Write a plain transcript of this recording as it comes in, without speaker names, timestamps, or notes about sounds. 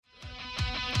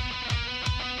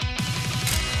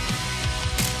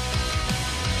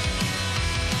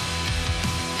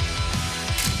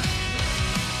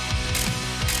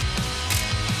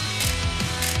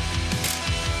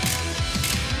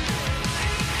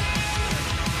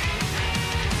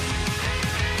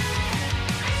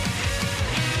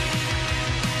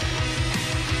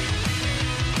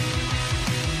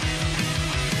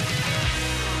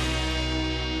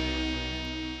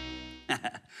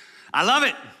I love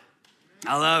it.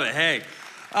 I love it. Hey,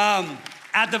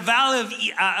 at the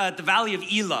Valley of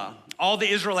Elah, all the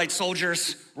Israelite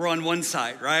soldiers were on one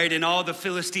side, right? And all the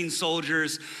Philistine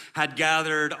soldiers had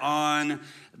gathered on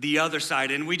the other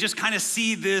side. And we just kind of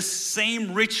see this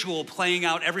same ritual playing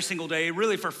out every single day,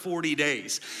 really for 40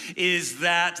 days, is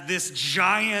that this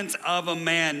giant of a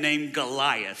man named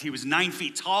Goliath, he was 9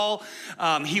 feet tall.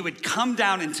 He would come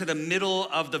down into the middle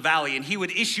of the valley and he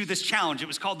would issue this challenge. It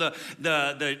was called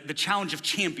the Challenge of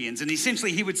Champions. And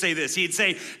essentially he would say this, he'd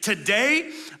say,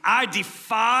 today I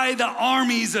defy the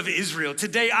armies of Israel.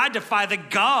 Today I defy the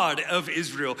God of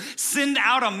Israel. Send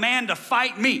out a man to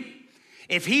fight me.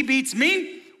 If he beats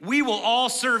me, we will all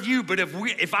serve you, but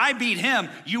if I beat him,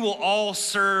 you will all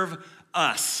serve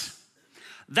us.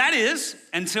 That is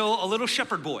until a little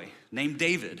shepherd boy named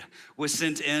David was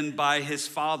sent in by his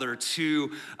father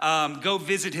to go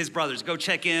visit his brothers, go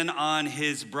check in on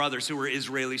his brothers who were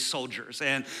Israeli soldiers.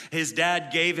 And his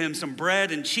dad gave him some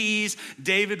bread and cheese.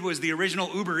 David was the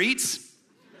original Uber Eats.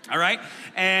 All right,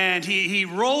 and he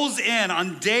rolls in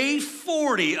on day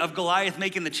 40 of Goliath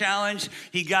making the challenge.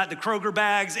 He got the Kroger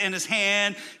bags in his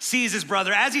hand, sees his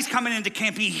brother. As he's coming into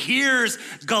camp, he hears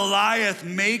Goliath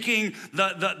making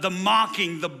the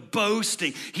mocking, the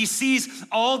boasting. He sees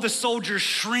all the soldiers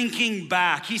shrinking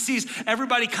back. He sees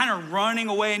everybody kind of running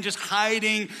away and just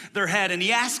hiding their head. And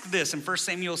he asks this in 1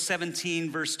 Samuel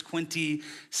 17, verse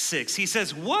 26. He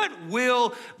says, what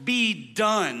will be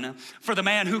done for the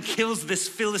man who kills this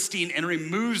Philistine and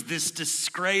removes this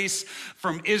disgrace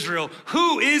from Israel?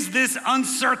 Who is this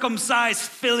uncircumcised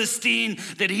Philistine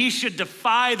that he should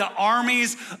defy the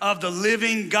armies of the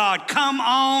living God? Come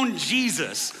on,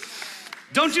 Jesus.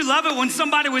 Don't you love it when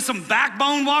somebody with some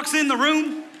backbone walks in the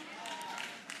room?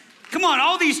 Come on,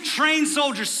 all these trained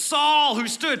soldiers, Saul, who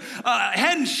stood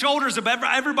head and shoulders above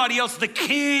everybody else, the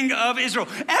king of Israel.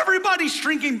 Everybody's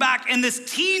shrinking back, and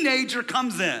this teenager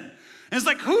comes in. And it's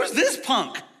like, who's this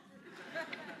punk?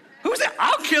 Who's that?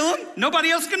 I'll kill him.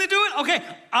 Nobody else gonna do it? Okay,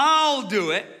 I'll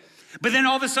do it. But then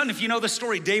all of a sudden, if you know the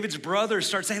story, David's brothers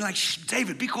start saying like, shh,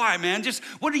 David, be quiet, man. Just,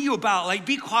 what are you about? Like,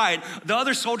 be quiet. The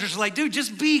other soldiers are like, dude,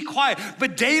 just be quiet.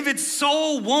 But David's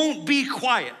soul won't be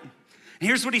quiet. And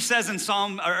here's what he says in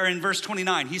in verse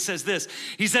 29. He says this,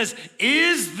 he says,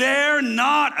 is there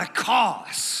not a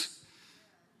cause?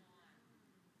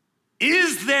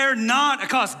 Is there not a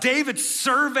cause? David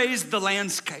surveys the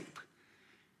landscape.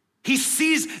 He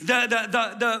sees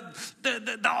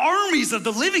the armies of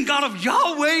the living God, of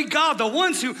Yahweh God, the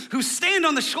ones who stand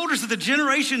on the shoulders of the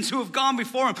generations who have gone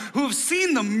before him, who have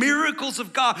seen the miracles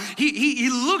of God.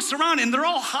 He looks around and they're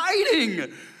all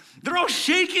hiding. They're all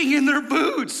shaking in their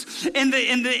boots. And the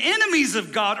enemies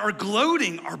of God are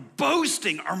gloating, are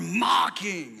boasting, are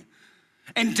mocking.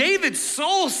 And David's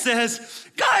soul says,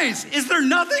 guys, is there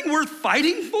nothing worth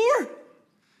fighting for?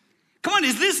 Come on,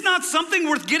 is this not something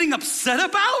worth getting upset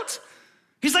about?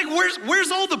 He's like,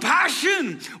 where's all the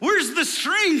passion? Where's the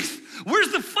strength?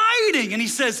 Where's the fighting? And he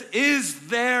says, is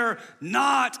there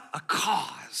not a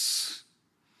cause?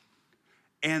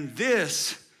 And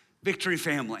this, Victory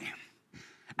Family,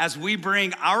 as we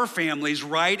bring our families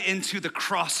right into the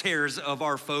crosshairs of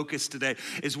our focus today,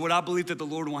 is what I believe that the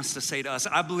Lord wants to say to us.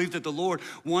 I believe that the Lord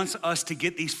wants us to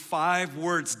get these 5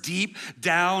 words deep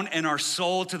down in our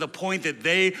soul to the point that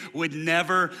they would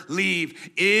never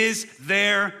leave. Is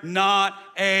there not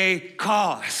a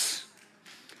cause?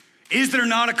 Is there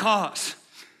not a cause?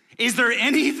 Is there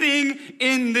anything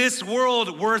in this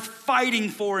world worth fighting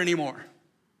for anymore?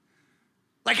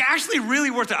 Like actually really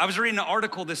worth it. I was reading an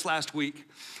article this last week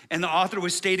and the author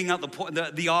was stating out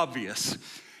the obvious.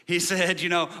 He said, you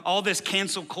know, all this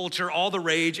cancel culture, all the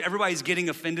rage, everybody's getting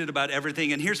offended about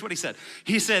everything. And here's what he said.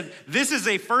 He said, this is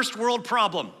a first world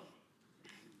problem.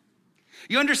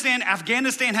 You understand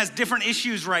Afghanistan has different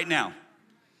issues right now,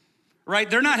 right?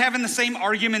 They're not having the same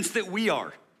arguments that we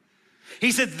are.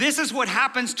 He said, this is what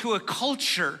happens to a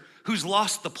culture who's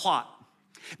lost the plot.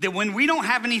 That when we don't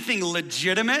have anything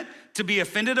legitimate to be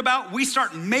offended about, we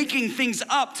start making things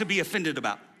up to be offended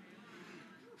about.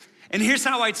 And here's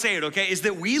how I'd say it, okay, is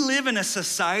that we live in a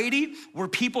society where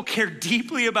people care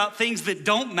deeply about things that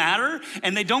don't matter,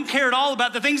 and they don't care at all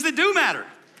about the things that do matter,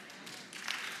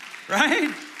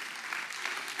 right?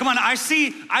 Come on, I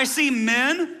see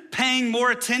men paying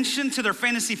more attention to their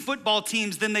fantasy football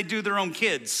teams than they do their own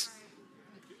kids.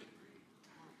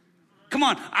 Come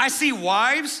on, I see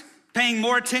wives paying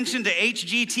more attention to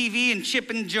HGTV and Chip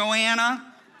and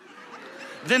Joanna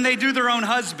than they do their own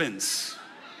husbands.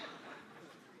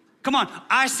 Come on,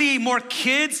 I see more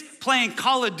kids playing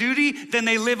Call of Duty than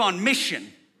they live on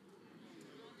mission.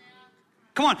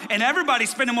 Come on, and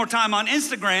everybody's spending more time on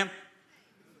Instagram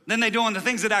than they do on the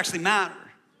things that actually matter.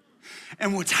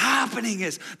 And what's happening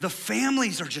is the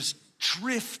families are just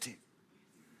drifting.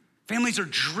 Families are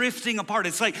drifting apart.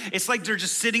 It's like they're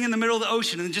just sitting in the middle of the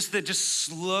ocean and just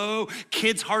slow.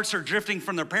 Kids' hearts are drifting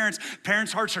from their parents.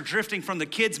 Parents' hearts are drifting from the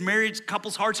kids. Married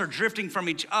couples' hearts are drifting from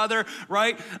each other,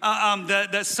 right?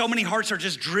 So many hearts are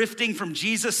just drifting from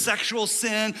Jesus. Sexual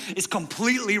sin is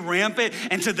completely rampant.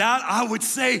 And to that, I would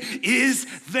say, is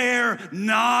there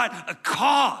not a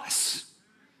cause?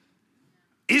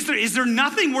 Is there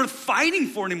nothing worth fighting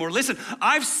for anymore? Listen,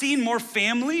 I've seen more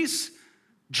families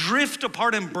drift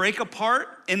apart and break apart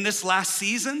in this last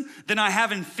season than I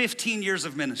have in 15 years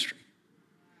of ministry,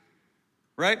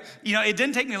 right? You know, it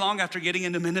didn't take me long after getting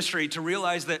into ministry to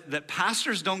realize that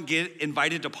pastors don't get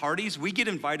invited to parties, we get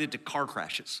invited to car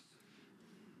crashes,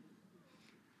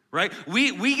 right?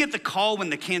 We get the call when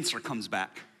the cancer comes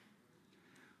back.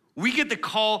 We get the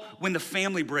call when the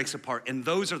family breaks apart, and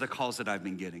those are the calls that I've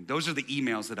been getting. Those are the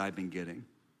emails that I've been getting,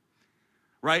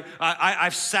 right?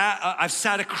 I've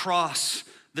sat across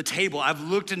the table. I've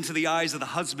looked into the eyes of the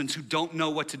husbands who don't know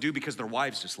what to do because their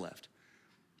wives just left.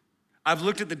 I've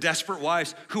looked at the desperate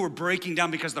wives who are breaking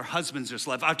down because their husbands just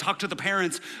left. I've talked to the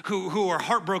parents who are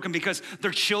heartbroken because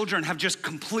their children have just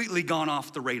completely gone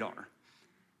off the radar.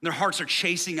 Their hearts are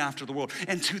chasing after the world.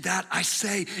 And to that I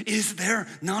say, is there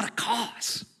not a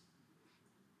cause?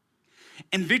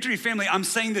 And Victory Family, I'm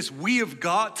saying this, we have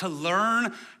got to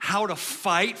learn how to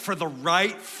fight for the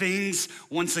right things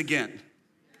once again.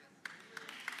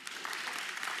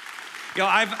 You know,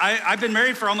 I've been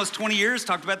married for almost 20 years,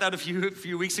 talked about that a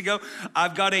few weeks ago.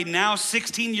 I've got a now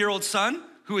 16-year-old son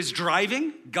who is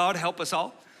driving, God help us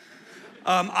all.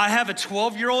 I have a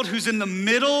 12-year-old who's in the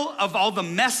middle of all the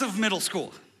mess of middle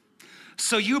school.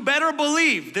 So you better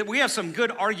believe that we have some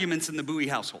good arguments in the Bowie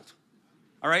household.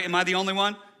 All right, am I the only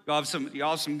one? Y'all have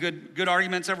some good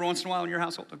arguments every once in a while in your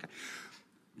household? Okay.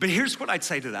 But here's what I'd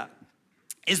say to that,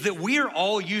 is that we are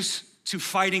all used to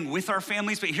fighting with our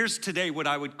families, but here's today what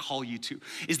I would call you to,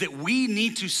 is that we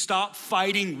need to stop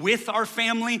fighting with our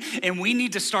family and we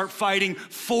need to start fighting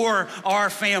for our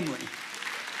family.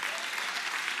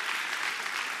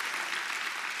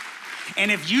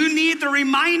 And if you need the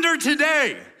reminder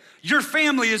today, your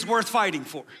family is worth fighting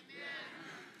for.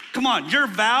 Come on, your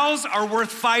vows are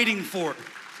worth fighting for.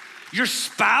 Your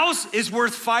spouse is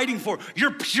worth fighting for.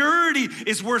 Your purity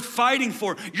is worth fighting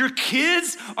for. Your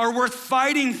kids are worth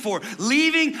fighting for.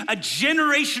 Leaving a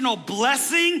generational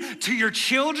blessing to your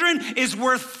children is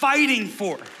worth fighting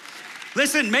for.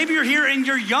 Listen, maybe you're here and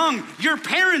you're young. Your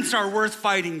parents are worth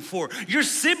fighting for. Your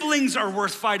siblings are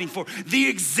worth fighting for. The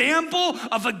example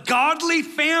of a godly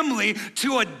family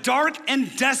to a dark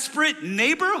and desperate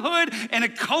neighborhood and a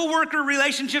coworker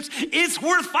relationships is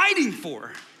worth fighting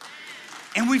for.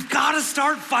 And we've got to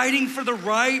start fighting for the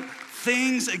right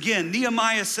things again.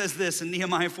 Nehemiah says this in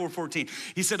Nehemiah 4:14.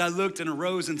 He said, I looked and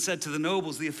arose and said to the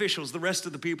nobles, the officials, the rest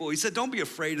of the people, he said, don't be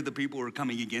afraid of the people who are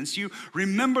coming against you.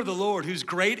 Remember the Lord who's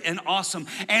great and awesome,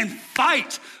 and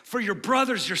fight for your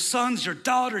brothers, your sons, your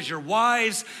daughters, your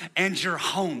wives, and your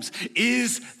homes.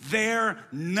 Is there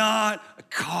not a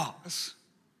cause?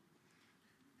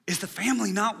 Is the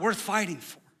family not worth fighting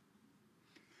for?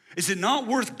 Is it not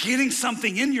worth getting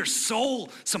something in your soul,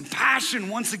 some passion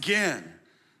once again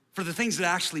for the things that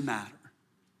actually matter?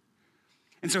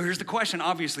 And so here's the question,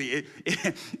 obviously,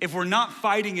 if we're not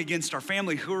fighting against our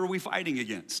family, who are we fighting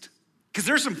against? Because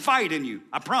there's some fight in you,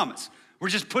 I promise. We're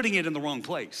just putting it in the wrong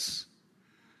place.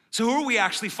 So who are we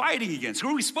actually fighting against? Who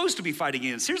are we supposed to be fighting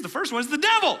against? Here's the first one, it's the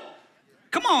devil.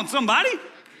 Come on, somebody.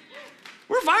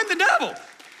 We're fighting the devil.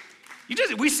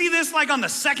 We see this like on the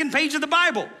second page of the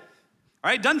Bible. All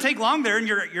right, it doesn't take long there in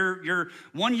your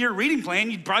 1 year reading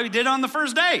plan. You probably did it on the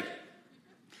first day.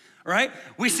 All right,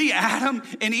 we see Adam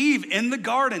and Eve in the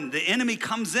garden. The enemy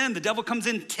comes in, the devil comes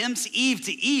in, tempts Eve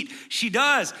to eat. She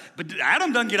does, but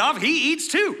Adam doesn't get off, he eats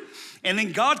too. And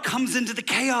then God comes into the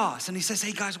chaos and he says,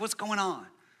 hey guys, what's going on?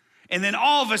 And then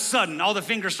all of a sudden, all the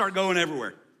fingers start going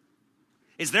everywhere.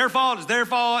 It's their fault,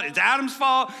 it's Adam's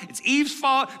fault, it's Eve's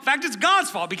fault. In fact, it's God's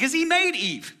fault because he made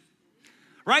Eve.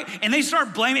 Right? And they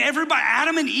start blaming everybody.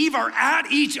 Adam and Eve are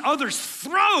at each other's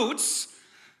throats,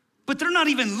 but they're not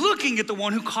even looking at the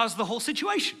one who caused the whole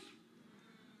situation,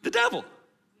 the devil,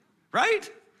 right?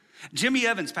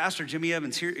 Pastor Jimmy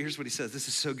Evans, here's what he says. This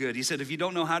is so good. He said, if you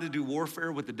don't know how to do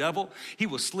warfare with the devil, he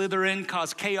will slither in,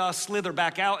 cause chaos, slither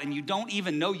back out, and you don't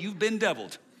even know you've been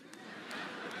deviled.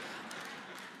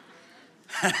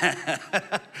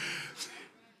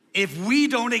 If we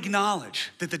don't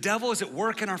acknowledge that the devil is at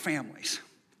work in our families,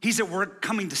 He's at work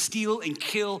coming to steal and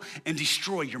kill and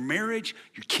destroy your marriage,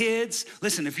 your kids.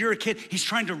 Listen, if you're a kid, he's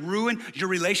trying to ruin your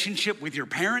relationship with your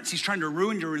parents. He's trying to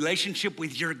ruin your relationship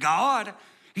with your God.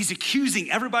 He's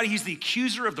accusing everybody. He's the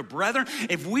accuser of the brethren.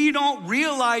 If we don't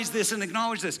realize this and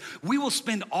acknowledge this, we will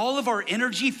spend all of our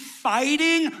energy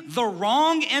fighting the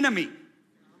wrong enemy.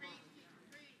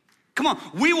 Come on,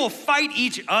 we will fight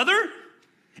each other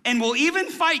and we'll even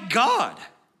fight God.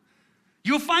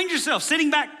 You'll find yourself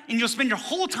sitting back and you'll spend your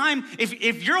whole time,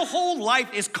 if your whole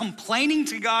life is complaining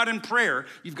to God in prayer,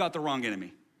 you've got the wrong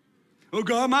enemy. Oh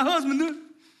God, my husband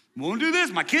won't do this,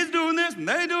 my kid's doing this, and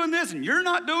they're doing this, and you're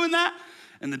not doing that.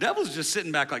 And the devil's just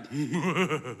sitting back like,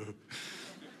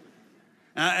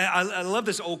 I love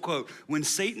this old quote, when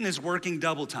Satan is working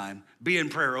double time, be in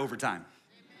prayer overtime.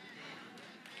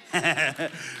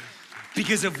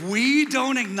 Because if we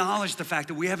don't acknowledge the fact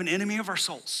that we have an enemy of our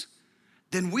souls,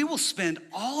 then we will spend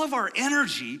all of our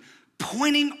energy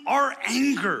pointing our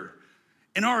anger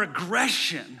and our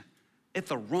aggression at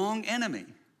the wrong enemy,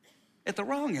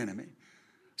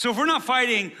 So if we're not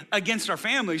fighting against our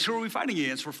families, who are we fighting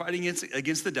against? We're fighting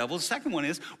against the devil. The second one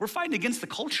is we're fighting against the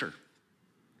culture.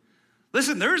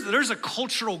 Listen, there's a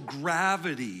cultural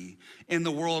gravity in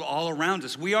the world all around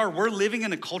us. We're living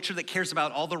in a culture that cares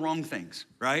about all the wrong things,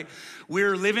 right?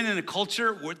 We're living in a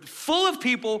culture full of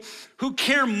people who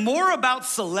care more about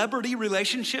celebrity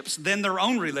relationships than their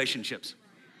own relationships.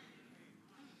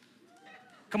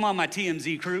 Come on, my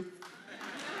TMZ crew.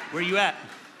 Where you at?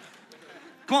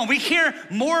 Come on, we care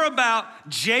more about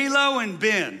J-Lo and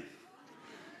Ben.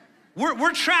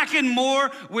 We're tracking more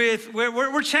with,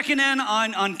 we're checking in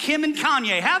on Kim and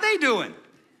Kanye. How they doing?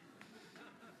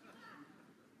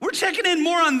 We're checking in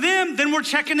more on them than we're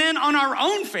checking in on our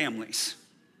own families.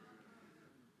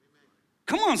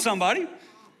 Come on, somebody.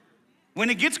 When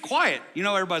it gets quiet,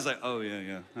 everybody's like, oh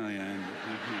yeah.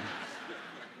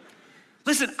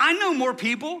 Listen, I know more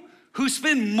people who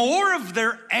spend more of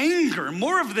their anger,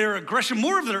 more of their aggression,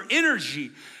 more of their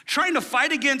energy trying to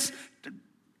fight against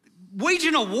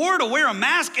waging a war to wear a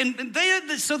mask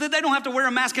so that they don't have to wear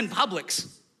a mask in Publix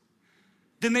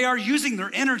than they are using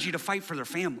their energy to fight for their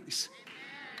families.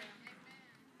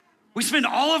 We spend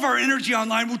all of our energy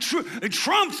online. Well,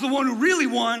 Trump's the one who really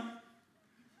won,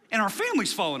 and our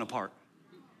family's falling apart.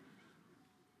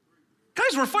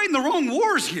 Guys, we're fighting the wrong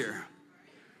wars here.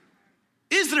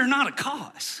 Is there not a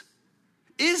cause?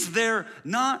 Is there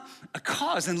not a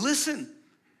cause? And listen,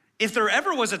 if there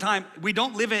ever was a time, we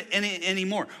don't live it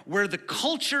anymore, where the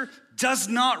culture does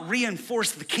not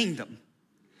reinforce the kingdom.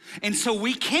 And so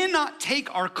we cannot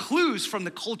take our clues from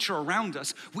the culture around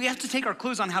us. We have to take our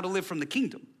clues on how to live from the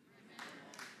kingdom.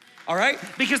 All right?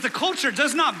 Because the culture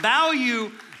does not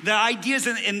value the ideas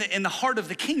in the heart of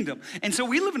the kingdom. And so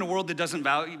we live in a world that doesn't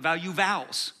value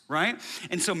vows, right?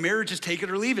 And so marriage is take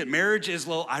it or leave it. Marriage is,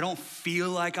 well, I don't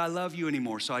feel like I love you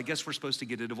anymore, so I guess we're supposed to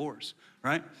get a divorce,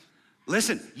 right?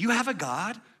 Listen, you have a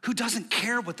God who doesn't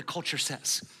care what the culture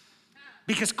says,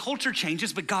 because culture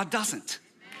changes, but God doesn't,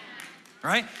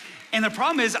 right? And the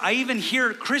problem is, I even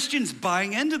hear Christians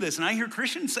buying into this, and I hear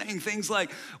Christians saying things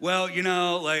like, well,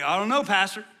 I don't know,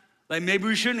 Pastor, maybe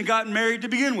we shouldn't have gotten married to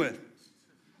begin with.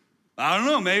 I don't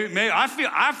know, maybe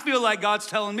I feel like God's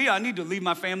telling me I need to leave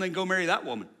my family and go marry that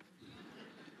woman.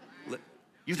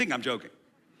 You think I'm joking?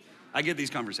 I get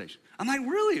these conversations. I'm like,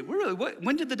 really?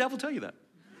 When did the devil tell you that?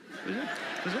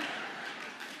 Is it?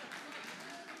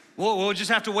 Well, we'll just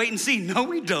have to wait and see. No,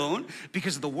 we don't,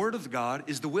 because the word of God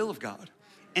is the will of God.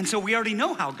 And so we already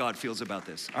know how God feels about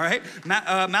this, all right?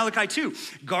 Malachi 2,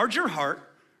 guard your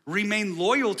heart, remain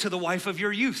loyal to the wife of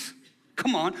your youth.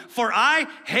 Come on, for I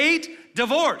hate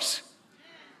divorce.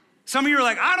 Some of you are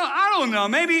like, I don't know,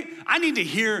 maybe I need to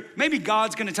hear, maybe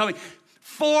God's gonna tell me,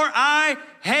 for I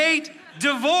hate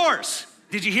divorce.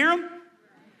 Did you hear him?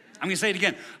 I'm gonna say it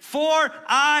again. For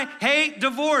I hate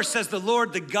divorce, says the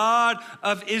Lord, the God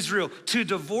of Israel. To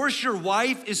divorce your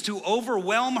wife is to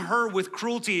overwhelm her with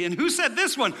cruelty. And who said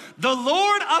this one? The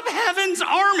Lord of heaven's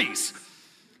armies.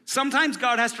 Sometimes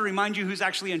God has to remind you who's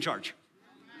actually in charge.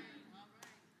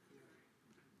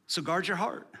 So guard your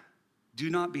heart. Do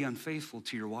not be unfaithful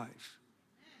to your wife.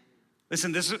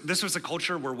 Listen, this was a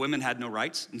culture where women had no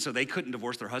rights, and so they couldn't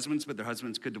divorce their husbands, but their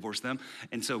husbands could divorce them.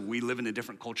 And so we live in a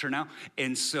different culture now.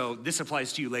 And so this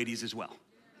applies to you ladies as well.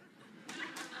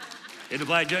 It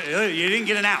applied, you didn't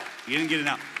get an out. You didn't get an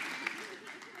out.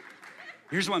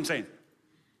 Here's what I'm saying.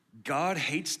 God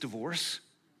hates divorce,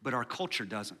 but our culture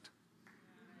doesn't.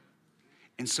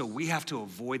 And so we have to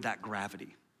avoid that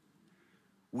gravity.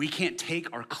 We can't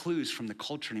take our clues from the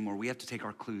culture anymore. We have to take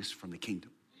our clues from the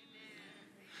kingdom.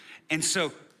 And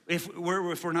so if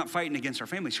we're not fighting against our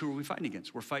families, who are we fighting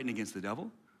against? We're fighting against the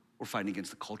devil. we're fighting against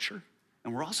the culture,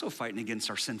 and we're also fighting against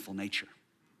our sinful nature.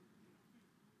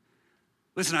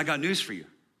 Listen, I got news for you,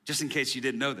 just in case you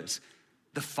didn't know this.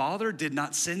 The Father did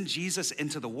not send Jesus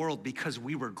into the world because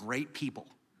we were great people.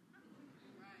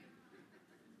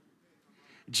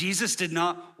 Jesus did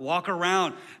not walk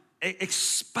around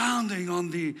expounding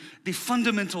on the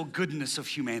fundamental goodness of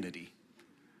humanity.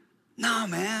 No,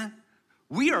 man.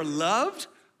 We are loved,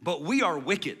 but we are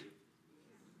wicked.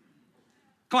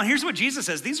 Come on, here's what Jesus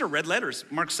says. These are red letters,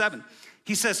 Mark 7.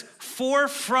 He says, for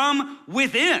from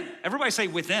within, everybody say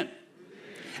within.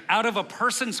 Out of a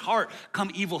person's heart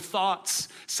come evil thoughts,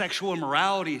 sexual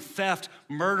immorality, theft,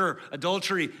 murder,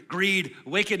 adultery, greed,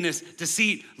 wickedness,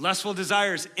 deceit, lustful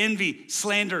desires, envy,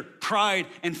 slander, pride,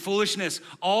 and foolishness.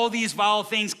 All these vile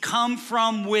things come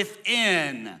from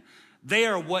within. They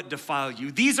are what defile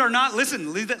you. These are not,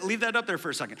 listen, leave that up there for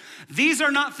a second. These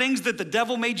are not things that the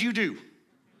devil made you do.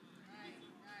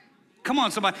 Come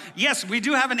on, somebody. Yes, we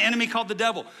do have an enemy called the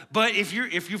devil, but if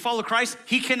you follow Christ,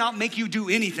 he cannot make you do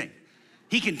anything.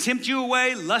 He can tempt you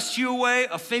away, lust you away,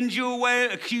 offend you away,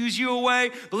 accuse you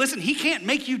away. But listen, he can't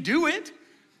make you do it.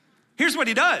 Here's what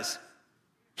he does.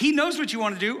 He knows what you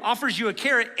want to do, offers you a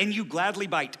carrot, and you gladly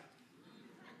bite.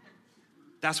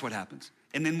 That's what happens.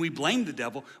 And then we blame the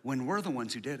devil when we're the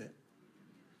ones who did it.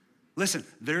 Listen,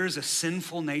 there's a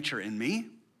sinful nature in me,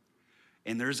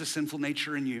 and there's a sinful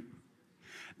nature in you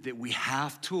that we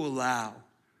have to allow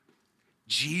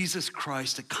Jesus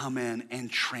Christ to come in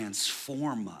and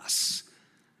transform us,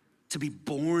 to be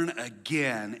born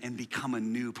again and become a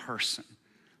new person.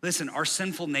 Listen, our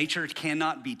sinful nature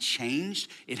cannot be changed.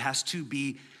 It has to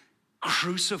be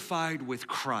crucified with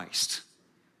Christ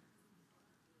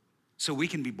so we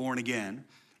can be born again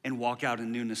and walk out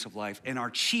in newness of life. And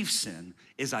our chief sin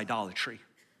is idolatry.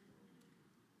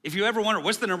 If you ever wonder,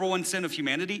 what's the number one sin of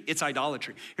humanity? It's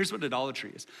idolatry. Here's what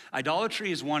idolatry is.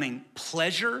 Idolatry is wanting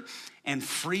pleasure and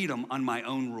freedom on my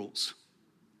own rules.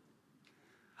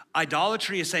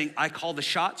 Idolatry is saying, I call the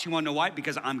shots. You wanna know why?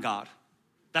 Because I'm God.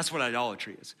 That's what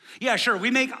idolatry is. Yeah, sure, we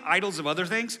make idols of other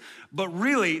things, but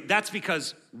really that's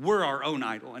because we're our own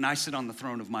idol and I sit on the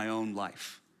throne of my own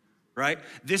life, right?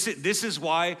 This is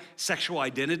why sexual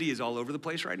identity is all over the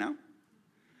place right now.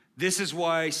 This is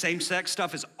why same-sex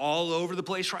stuff is all over the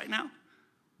place right now.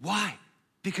 Why?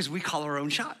 Because we call our own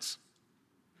shots.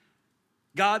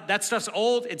 God, that stuff's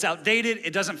old, it's outdated,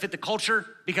 it doesn't fit the culture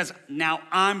because now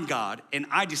I'm God and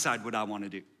I decide what I want to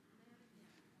do.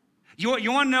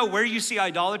 You want to know where you see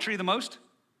idolatry the most?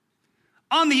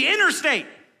 On the interstate.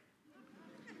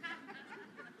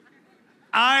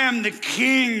 I am the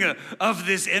king of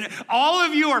this. All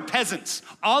of you are peasants.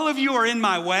 All of you are in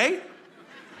my way.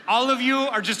 All of you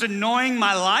are just annoying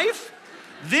my life.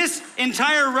 This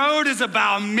entire road is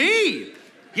about me.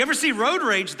 You ever see road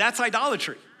rage? That's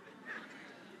idolatry.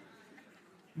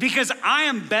 Because I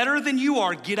am better than you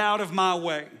are, get out of my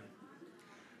way.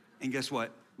 And guess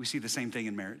what? We see the same thing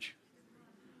in marriage.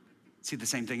 See the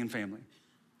same thing in family.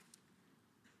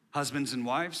 Husbands and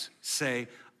wives say,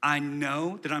 I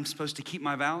know that I'm supposed to keep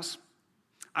my vows.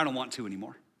 I don't want to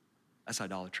anymore. That's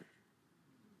idolatry.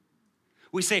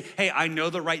 We say, hey, I know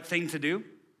the right thing to do.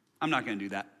 I'm not gonna do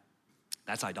that.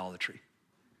 That's idolatry.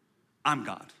 I'm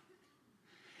God.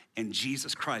 And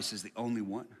Jesus Christ is the only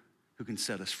one who can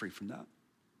set us free from that.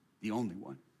 The only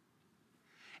one.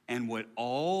 And what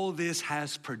all this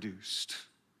has produced,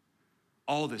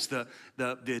 all this, the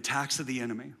attacks of the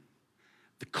enemy,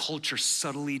 the culture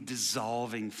subtly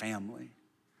dissolving family,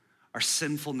 our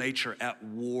sinful nature at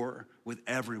war with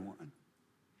everyone,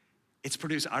 it's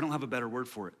produced, I don't have a better word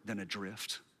for it than a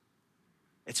drift.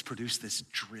 It's produced this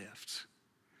drift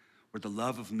where the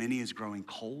love of many is growing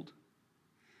cold.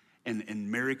 And in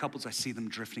married couples, I see them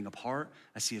drifting apart.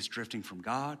 I see us drifting from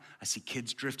God. I see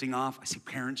kids drifting off. I see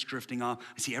parents drifting off.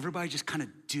 I see everybody just kind of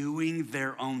doing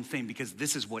their own thing because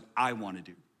this is what I want to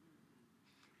do.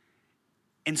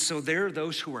 And so there are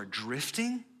those who are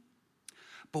drifting.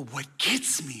 But what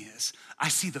gets me is I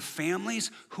see the families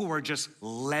who are just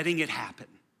letting it happen,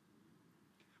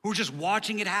 who are just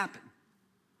watching it happen.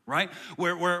 Right?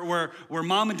 Where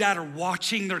mom and dad are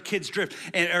watching their kids drift,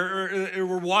 or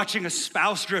we're watching a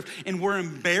spouse drift, and we're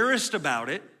embarrassed about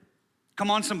it. Come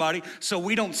on, somebody. So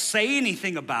we don't say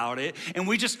anything about it, and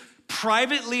we just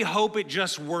privately hope it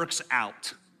just works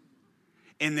out.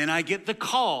 And then I get the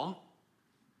call,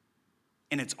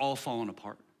 and it's all falling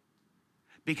apart.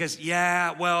 Because,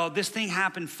 yeah, well, this thing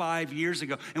happened 5 years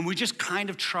ago, and we just kind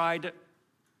of tried to.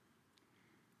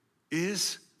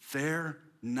 Is there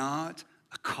not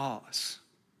a cause?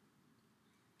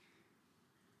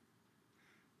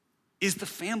 Is the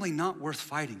family not worth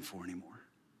fighting for anymore?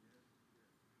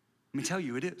 Let me tell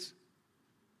you, it is.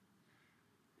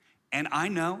 And I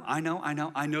know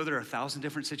there are 1,000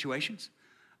 different situations.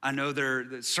 I know there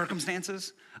are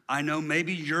circumstances. I know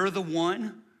maybe you're the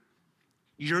one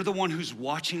who's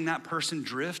watching that person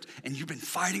drift, and you've been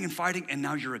fighting, and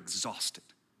now you're exhausted.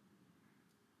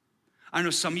 I know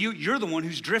some of you're the one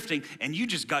who's drifting, and you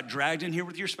just got dragged in here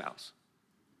with your spouse.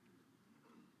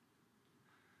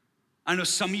 I know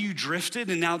some of you drifted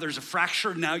and now there's a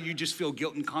fracture. Now you just feel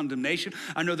guilt and condemnation.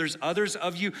 I know there's others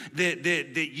of you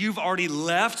that you've already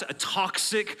left a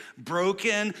toxic,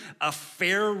 broken,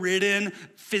 affair-ridden,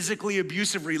 physically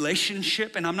abusive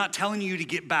relationship. And I'm not telling you to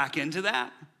get back into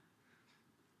that.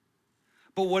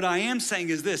 But what I am saying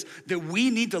is this, that we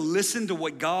need to listen to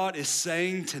what God is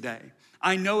saying today.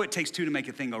 I know it takes two to make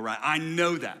a thing go right. I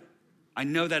know that.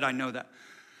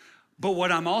 But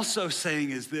what I'm also saying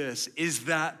is this, is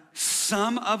that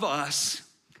some of us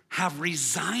have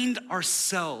resigned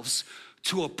ourselves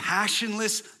to a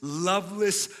passionless,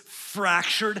 loveless,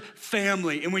 fractured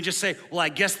family. And we just say, well, I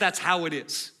guess that's how it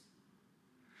is.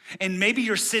 And maybe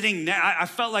you're sitting, I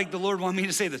felt like the Lord wanted me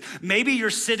to say this. Maybe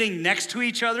you're sitting next to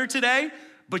each other today,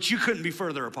 but you couldn't be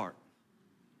further apart.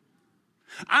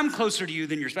 I'm closer to you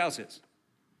than your spouse is.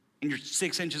 And you're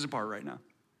 6 inches apart right now.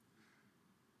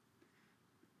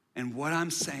 And what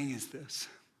I'm saying is this,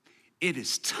 it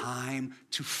is time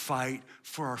to fight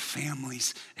for our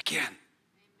families again.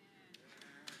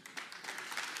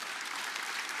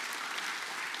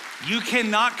 You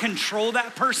cannot control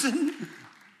that person,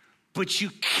 but you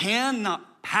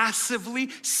cannot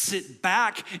passively sit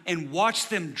back and watch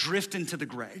them drift into the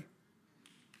gray.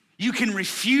 You can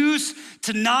refuse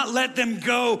to not let them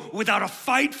go without a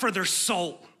fight for their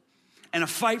soul and a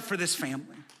fight for this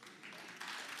family.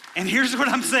 And here's what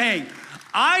I'm saying.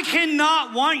 I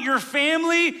cannot want your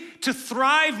family to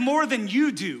thrive more than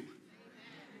you do.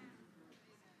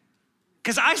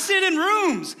 Because I sit in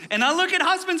rooms and I look at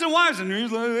husbands and wives and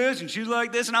he's like this and she's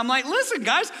like this. And I'm like, listen,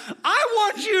 guys, I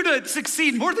want you to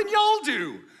succeed more than y'all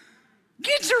do.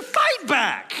 Get your fight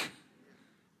back.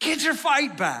 Get your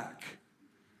fight back.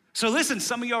 So listen,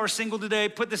 some of y'all are single today.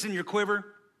 Put this in your quiver,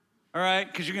 all right?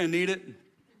 Because you're going to need it.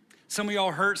 Some of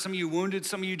y'all hurt, some of you wounded,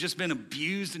 some of you just been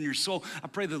abused in your soul. I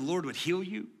pray that the Lord would heal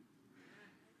you.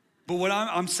 But what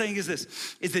I'm saying is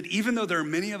this, is that even though there are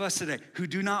many of us today who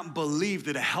do not believe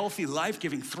that a healthy,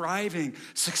 life-giving, thriving,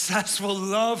 successful,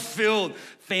 love-filled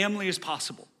family is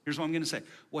possible, here's what I'm gonna say.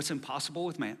 What's impossible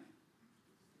with man?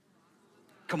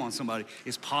 Come on, somebody,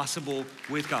 is possible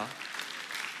with God.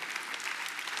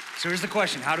 So here's the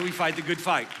question, how do we fight the good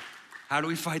fight? How do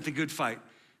we fight the good fight?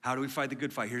 How do we fight the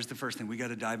good fight? Here's the first thing. We got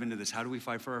to dive into this. How do we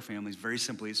fight for our families? Very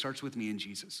simply, it starts with me and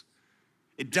Jesus.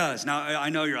 It does. Now, I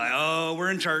know you're like, oh, we're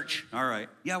in church. All right.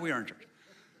 Yeah, we are in church.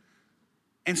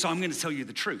 And so I'm going to tell you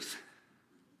the truth.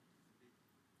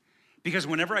 Because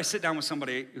whenever I sit down with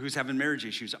somebody who's having marriage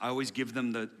issues, I always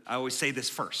say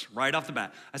this first, right off the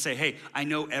bat. I say, hey, I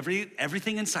know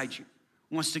everything inside you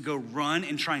wants to go run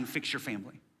and try and fix your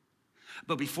family.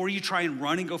 But before you try and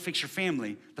run and go fix your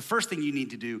family, the first thing you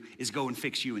need to do is go and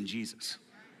fix you in Jesus.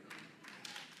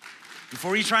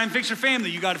 Before you try and fix your family,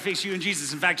 you got to fix you in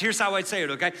Jesus. In fact, here's how I'd say it,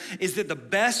 okay? Is that the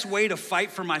best way to fight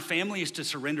for my family is to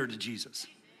surrender to Jesus.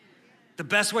 The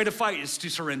best way to fight is to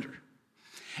surrender.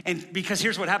 And because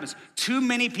here's what happens. Too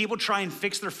many people try and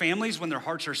fix their families when their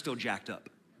hearts are still jacked up.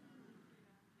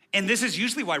 And this is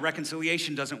usually why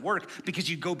reconciliation doesn't work, because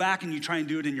you go back and you try and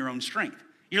do it in your own strength.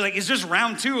 You're like, it's just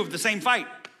round 2 of the same fight,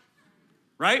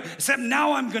 right? Except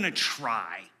now I'm gonna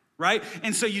try, right?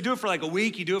 And so you do it for like a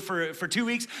week, you do it for 2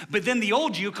 weeks, but then the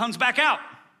old you comes back out,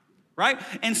 right?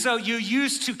 And so you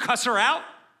used to cuss her out,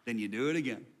 then you do it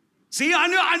again. See, I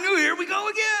knew, here we go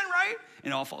again, right?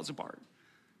 And it all falls apart.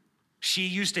 She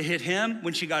used to hit him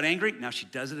when she got angry, now she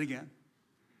does it again.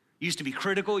 Used to be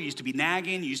critical, used to be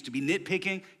nagging, used to be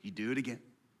nitpicking, you do it again.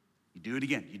 You do it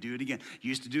again, you do it again. You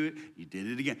used to do it, you did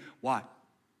it again. Why?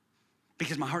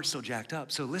 Because my heart's still jacked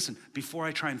up. So listen, before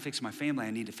I try and fix my family,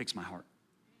 I need to fix my heart.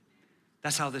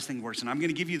 That's how this thing works. And I'm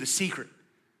gonna give you the secret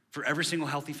for every single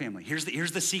healthy family. Here's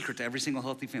the secret to every single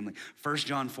healthy family. 1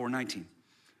 John 4:19.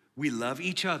 We love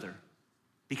each other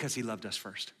because he loved us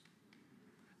first.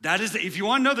 That is, if you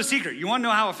wanna know the secret, you wanna know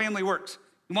how a family works,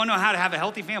 you wanna know how to have a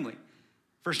healthy family,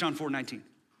 1 John 4:19.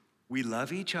 We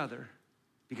love each other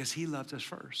because he loved us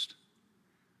first.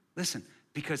 Listen,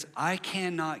 because I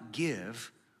cannot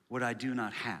give what I do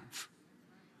not have.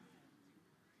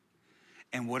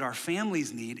 And what our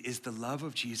families need is the love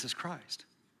of Jesus Christ,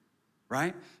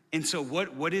 right? And so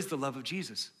what is the love of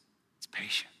Jesus? It's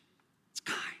patient, it's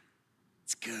kind,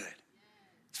 it's good,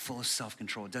 it's full of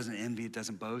self-control. It doesn't envy, it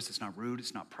doesn't boast, it's not rude,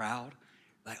 it's not proud,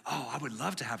 Like, oh, I would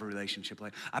love to have a relationship.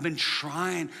 Like, I've been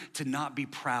trying to not be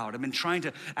proud. I've been trying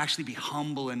to actually be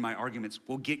humble in my arguments.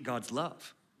 Well, get God's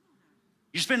love.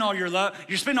 You spend all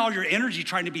your energy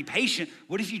trying to be patient.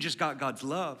 What if you just got God's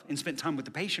love and spent time with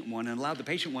the patient one and allowed the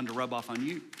patient one to rub off on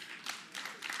you?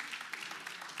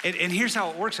 And here's how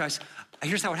it works, guys.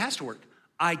 Here's how it has to work.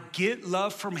 I get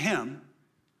love from him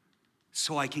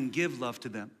so I can give love to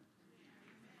them.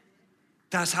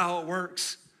 That's how it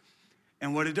works.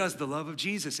 And what it does, the love of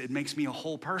Jesus, it makes me a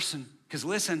whole person. Because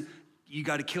listen, you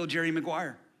got to kill Jerry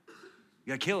Maguire.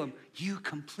 You got to kill him. You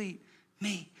complete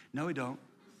me. No, you don't.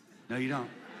 No, you don't.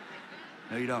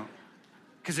 No, you don't.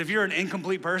 Because if you're an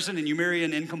incomplete person and you marry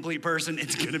an incomplete person,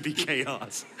 it's going to be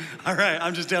chaos. All right,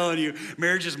 I'm just telling you,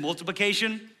 marriage is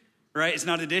multiplication, right? It's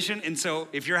not addition. And so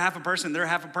if you're half a person, they're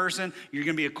half a person, you're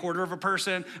going to be a quarter of a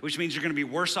person, which means you're going to be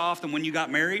worse off than when you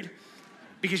got married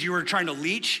because you were trying to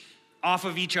leech off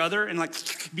of each other and like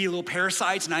be little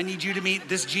parasites, and I need you to meet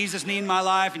this Jesus need in my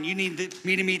life and you need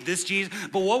me to meet this Jesus.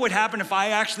 But what would happen if I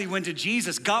actually went to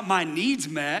Jesus, got my needs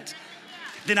met,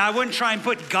 then I wouldn't try and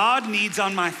put God needs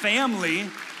on my family.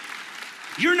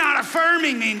 You're not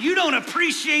affirming me and you don't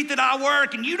appreciate that I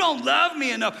work and you don't love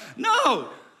me enough. No,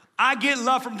 I get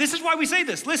love from, this is why we say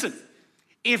this. Listen,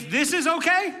 if this is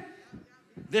okay,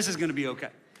 this is gonna be okay.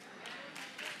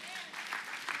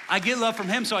 I get love from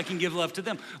him so I can give love to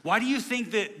them. Why do you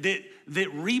think that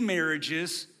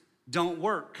remarriages don't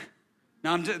work?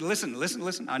 Now,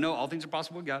 listen. I know all things are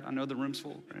possible with God. I know the room's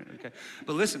full, right? Okay.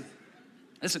 But listen.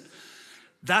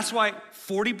 That's why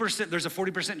there's a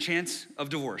 40% chance of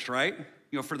divorce, right?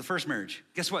 For the first marriage.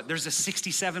 Guess what? There's a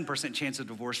 67% chance of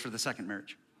divorce for the second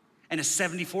marriage and a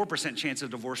 74% chance of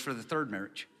divorce for the third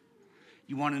marriage.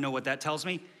 You wanna know what that tells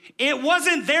me? It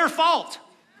wasn't their fault.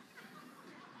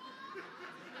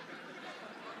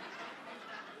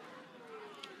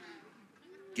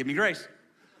 Give me grace.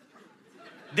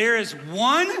 There is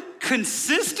one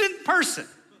consistent person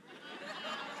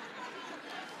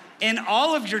in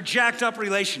all of your jacked up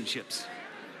relationships.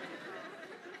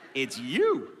 It's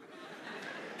you.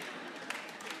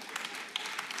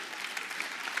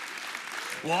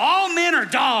 Well, all men are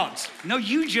dogs. No,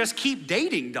 you just keep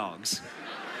dating dogs.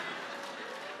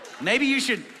 Maybe you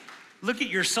should look at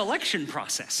your selection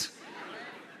process.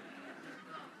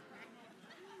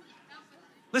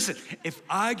 Listen, if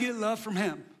I get love from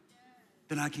him,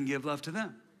 then I can give love to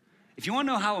them. If you want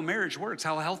to know how a marriage works,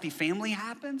 how a healthy family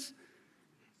happens,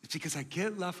 it's because I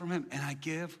get love from him and I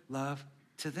give love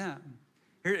to them.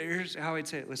 Here's how I'd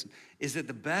say it. Listen, is that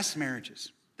the best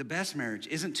marriage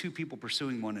isn't two people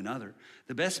pursuing one another.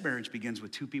 The best marriage begins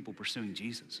with two people pursuing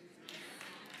Jesus.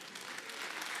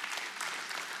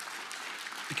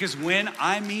 Because when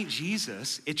I meet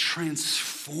Jesus, it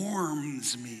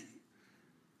transforms me.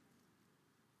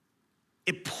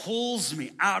 It pulls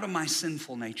me out of my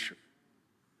sinful nature.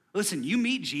 Listen, you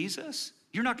meet Jesus,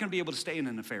 you're not gonna be able to stay in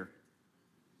an affair.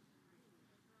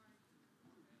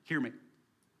 Hear me.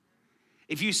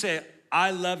 If you say,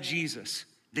 I love Jesus,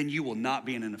 then you will not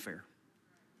be in an affair.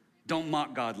 Don't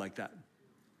mock God like that.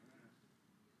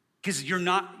 Because you're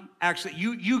not actually,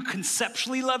 you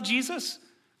conceptually love Jesus,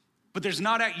 but there's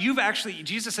not,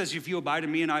 Jesus says, if you abide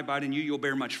in me and I abide in you, you'll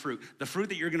bear much fruit. The fruit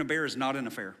that you're gonna bear is not an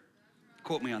affair.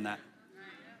 Quote me on that.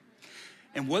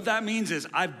 And what that means is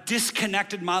I've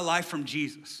disconnected my life from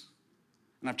Jesus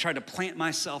and I've tried to plant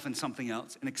myself in something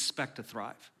else and expect to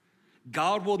thrive.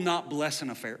 God will not bless an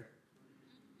affair.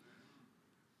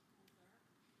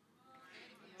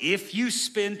 If you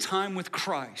spend time with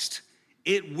Christ,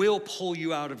 it will pull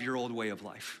you out of your old way of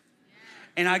life.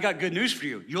 And I got good news for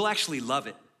you. You'll actually love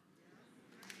it.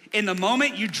 In the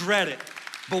moment, you dread it.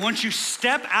 But once you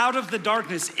step out of the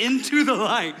darkness into the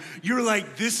light, you're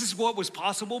like, this is what was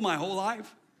possible my whole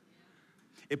life.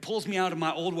 It pulls me out of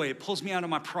my old way. It pulls me out of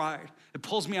my pride. It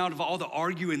pulls me out of all the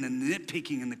arguing and the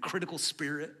nitpicking and the critical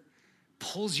spirit. It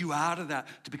pulls you out of that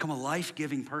to become a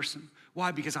life-giving person.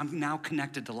 Why? Because I'm now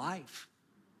connected to life.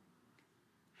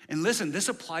 And listen, this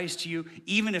applies to you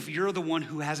even if you're the one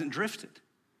who hasn't drifted.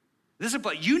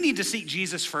 You need to seek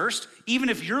Jesus first, even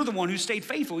if you're the one who stayed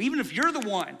faithful, even if you're the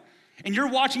one and you're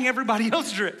watching everybody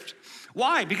else drift.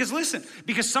 Why? Because listen,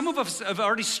 because some of us have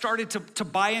already started to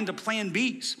buy into plan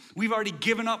Bs. We've already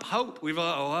given up hope.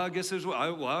 I guess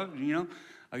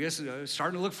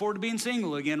starting to look forward to being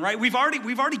single again, right? We've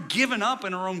already given up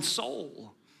in our own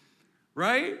soul,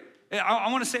 right? I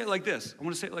want to say it like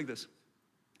this.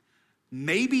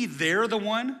 Maybe they're the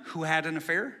one who had an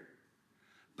affair,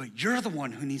 but you're the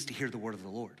one who needs to hear the word of the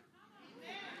Lord.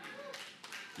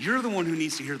 You're the one who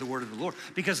needs to hear the word of the Lord.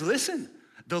 Because listen,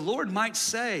 the Lord might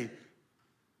say,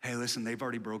 hey, listen, they've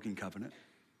already broken covenant.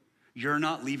 You're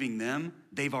not leaving them,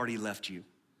 they've already left you.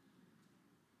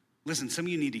 Listen, some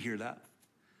of you need to hear that.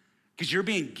 Because you're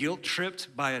being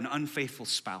guilt-tripped by an unfaithful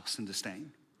spouse into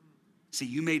staying. See,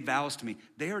 you made vows to me.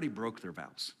 They already broke their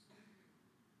vows.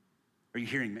 Are you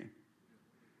hearing me?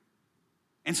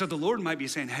 And so the Lord might be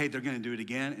saying, hey, they're gonna do it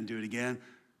again and do it again.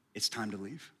 It's time to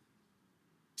leave.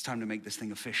 It's time to make this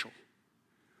thing official.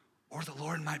 Or the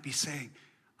Lord might be saying,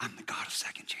 I'm the God of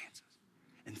second chances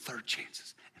and third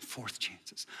chances and fourth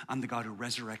chances. I'm the God who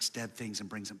resurrects dead things and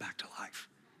brings them back to life.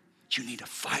 You need to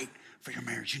fight for your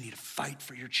marriage. You need to fight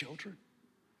for your children.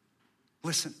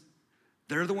 Listen,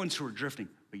 they're the ones who are drifting,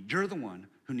 but you're the one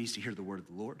who needs to hear the word of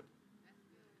the Lord.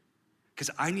 Because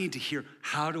I need to hear,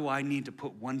 how do I need to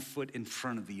put one foot in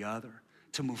front of the other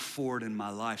to move forward in my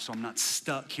life so I'm not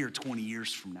stuck here 20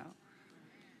 years from now?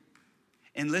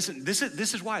 And listen, this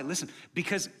is why,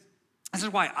 because this is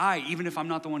why even if I'm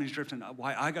not the one who's drifting,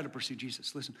 why I got to pursue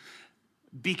Jesus. Listen,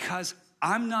 because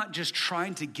I'm not just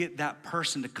trying to get that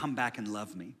person to come back and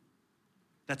love me.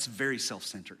 That's very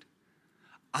self-centered.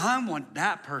 I want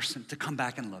that person to come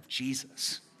back and love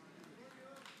Jesus.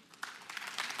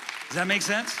 Does that make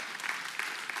sense?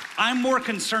 I'm more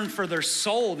concerned for their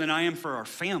soul than I am for our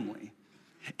family.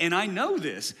 And I know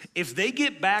this, if they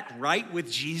get back right with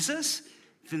Jesus,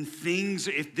 then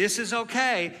if this is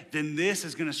okay, then this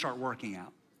is gonna start working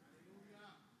out.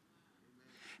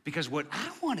 Because what I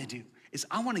wanna do is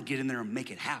I wanna get in there and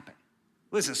make it happen.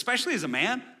 Listen, especially as a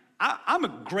man,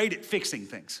 I'm great at fixing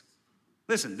things.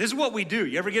 Listen, this is what we do.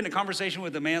 You ever get in a conversation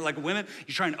with a man, like a woman,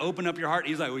 you try and open up your heart, and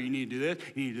he's like, well, you need to do this,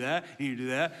 you need to do that, you need to do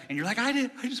that. And you're like, I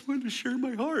just wanted to share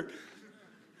my heart.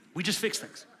 We just fix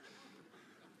things.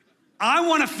 I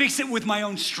wanna fix it with my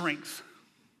own strength.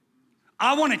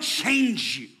 I wanna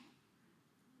change you.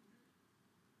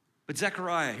 But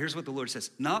Zechariah, here's what the Lord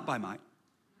says, not by might,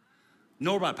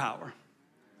 nor by power,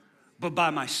 but by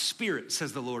my spirit,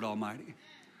 says the Lord Almighty.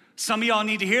 Some of y'all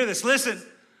need to hear this. Listen,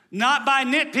 not by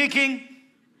nitpicking,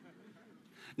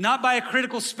 not by a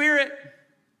critical spirit.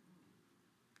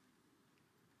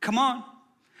 Come on.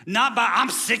 Not by, I'm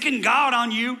sicking God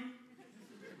on you.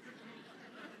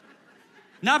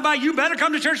 Not by, you better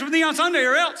come to church with me on Sunday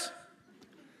or else.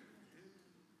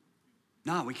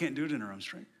 No, we can't do it in our own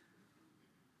strength.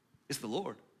 It's the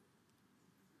Lord.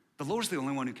 The Lord's the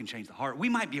only one who can change the heart. We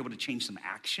might be able to change some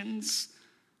actions,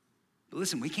 but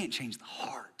listen, we can't change the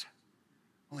heart.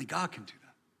 Only God can do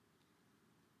that.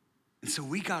 And so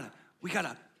we gotta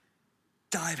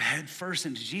dive head first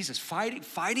into Jesus.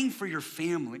 Fighting for your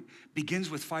family begins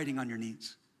with fighting on your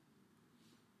knees.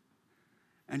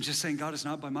 And just saying, God, it's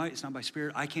not by might, it's not by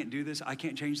spirit. I can't do this, I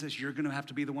can't change this. You're gonna have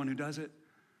to be the one who does it.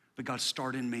 But God,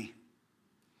 start in me.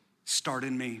 Start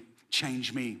in me,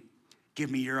 change me. Give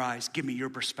me your eyes, give me your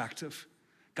perspective.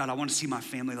 God, I wanna see my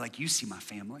family like you see my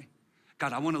family.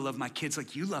 God, I wanna love my kids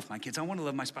like you love my kids. I wanna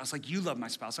love my spouse like you love my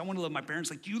spouse. I wanna love my parents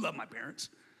like you love my parents.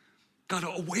 God,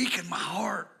 awaken my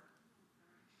heart.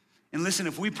 And listen,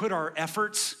 if we put our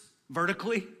efforts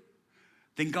vertically,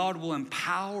 then God will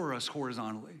empower us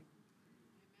horizontally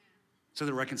so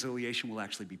that reconciliation will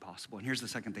actually be possible. And here's the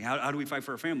second thing. How do we fight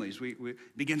for our families? It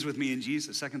begins with me and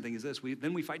Jesus. Second thing is this,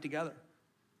 then we fight together.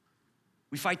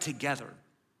 We fight together.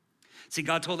 See,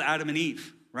 God told Adam and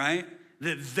Eve, right,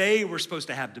 that they were supposed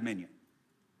to have dominion,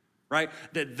 right?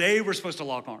 That they were supposed to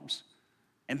lock arms.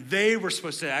 And they were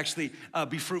supposed to actually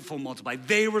be fruitful and multiply.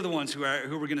 They were the ones who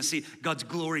were gonna see God's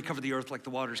glory cover the earth like the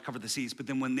waters cover the seas. But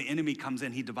then when the enemy comes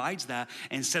in, he divides that.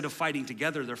 And instead of fighting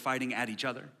together, they're fighting at each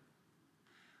other.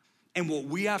 And what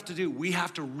we have to do, we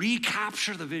have to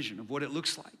recapture the vision of what it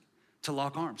looks like to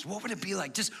lock arms. What would it be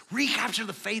like? Just recapture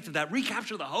the faith of that,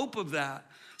 recapture the hope of that.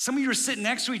 Some of you are sitting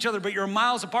next to each other, but you're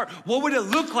miles apart. What would it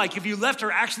look like if you left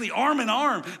her actually arm in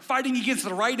arm, fighting against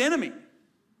the right enemy?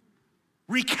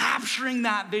 Recapturing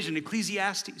that vision.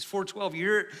 Ecclesiastes 4:12, you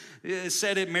hear it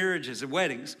said at marriages, at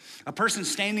weddings. A person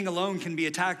standing alone can be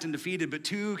attacked and defeated, but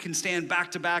two can stand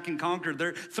back to back and conquer.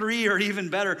 Three are even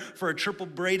better, for a triple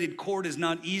braided cord is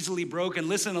not easily broken.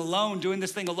 Listen, alone, doing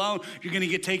this thing alone, you're gonna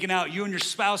get taken out. You and your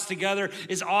spouse together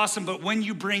is awesome, but when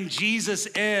you bring Jesus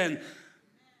in,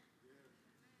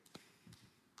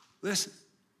 listen,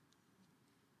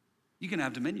 you can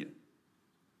have dominion.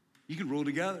 You can rule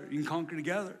together, you can conquer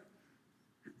together.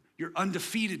 You're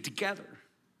undefeated together.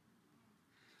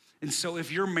 And so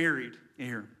if you're married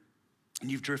here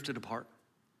and you've drifted apart,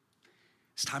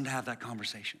 it's time to have that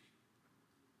conversation.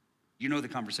 You know the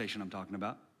conversation I'm talking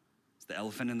about. It's the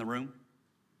elephant in the room.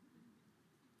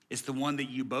 It's the one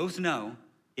that you both know,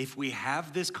 if we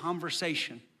have this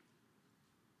conversation,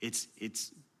 it's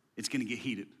gonna get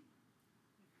heated.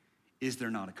 Is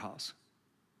there not a cause?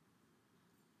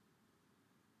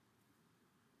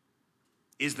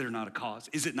 Is there not a cause?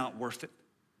 Is it not worth it?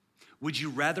 Would you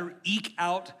rather eke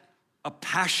out a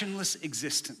passionless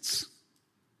existence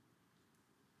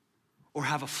or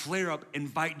have a flare up,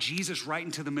 invite Jesus right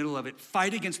into the middle of it,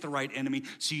 fight against the right enemy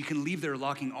so you can leave there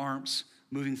locking arms,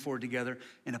 moving forward together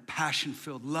in a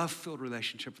passion-filled, love-filled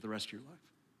relationship for the rest of your life?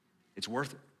 It's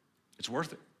worth it. It's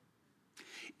worth it.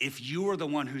 If you are the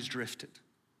one who's drifted,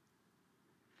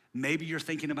 maybe you're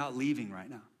thinking about leaving right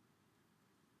now.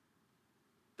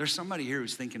 There's somebody here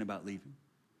who's thinking about leaving.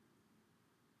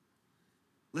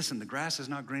 Listen, the grass is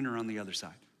not greener on the other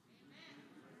side.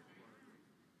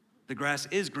 The grass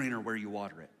is greener where you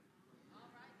water it.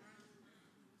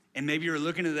 And maybe you're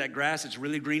looking at that grass, it's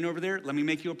really green over there. Let me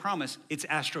make you a promise, it's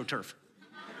AstroTurf.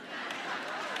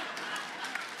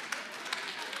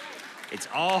 It's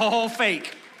all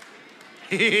fake.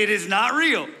 It is not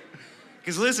real.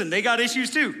 Because listen, they got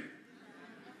issues too.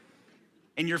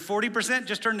 And your 40%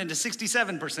 just turned into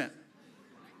 67%.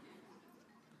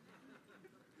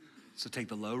 So take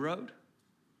the low road.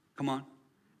 Come on.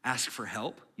 Ask for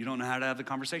help. You don't know how to have the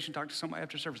conversation. Talk to somebody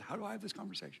after service. How do I have this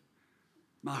conversation?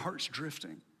 My heart's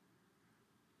drifting.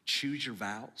 Choose your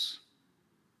vows.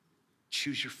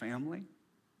 Choose your family.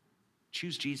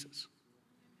 Choose Jesus.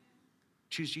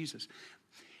 Choose Jesus.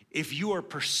 If you are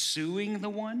pursuing the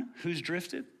one who's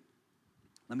drifted,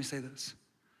 let me say this.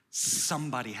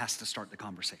 Somebody has to start the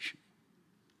conversation.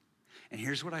 And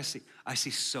here's what I see. I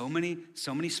see so many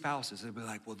spouses that be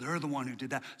like, well, they're the one who did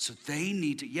that, so they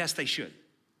need to. Yes, they should.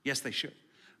 Yes, they should.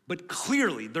 But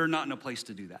clearly, they're not in a place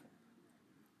to do that.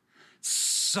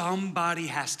 Somebody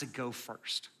has to go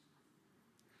first.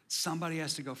 Somebody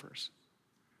has to go first.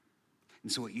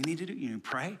 And so what you need to do, you need to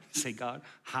pray, say, God,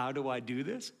 how do I do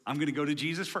this? I'm gonna go to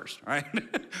Jesus first, all right?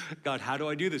 God, how do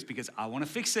I do this? Because I wanna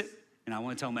fix it, and I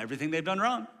wanna tell them everything they've done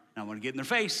wrong, and I wanna get in their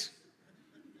face.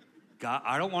 God,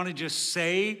 I don't wanna just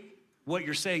say what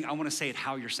you're saying, I wanna say it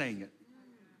how you're saying it.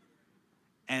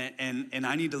 And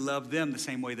I need to love them the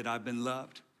same way that I've been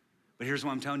loved. But here's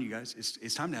what I'm telling you guys,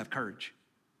 it's time to have courage.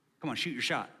 Come on, shoot your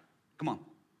shot, come on.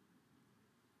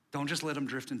 Don't just let them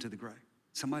drift into the gray.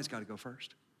 Somebody's gotta go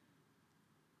first.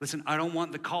 Listen, I don't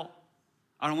want the call.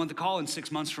 I don't want the call in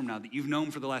 6 months from now that you've known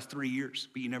for the last 3 years,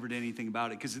 but you never did anything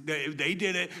about it because they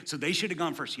did it, so they should have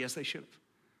gone first. Yes, they should have.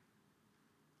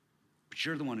 But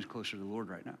you're the one who's closer to the Lord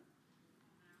right now.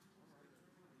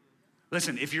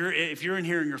 Listen, if you're in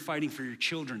here and you're fighting for your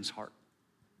children's heart,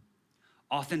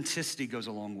 authenticity goes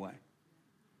a long way.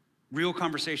 Real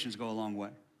conversations go a long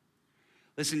way.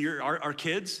 Listen, our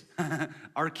kids,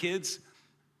 our kids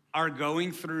are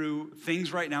going through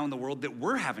things right now in the world that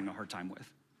we're having a hard time with.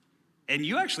 And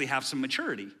you actually have some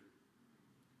maturity.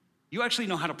 You actually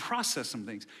know how to process some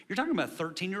things. You're talking about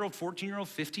 13-year-old, 14-year-old,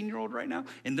 15-year-old right now,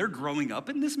 and they're growing up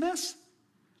in this mess.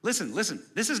 Listen,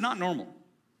 this is not normal.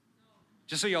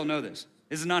 Just so y'all know this.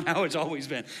 This is not how it's always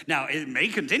been. Now, it may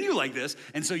continue like this,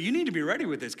 and so you need to be ready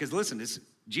with this, because listen,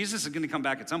 Jesus is gonna come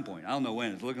back at some point. I don't know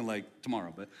when, it's looking like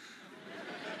tomorrow, but.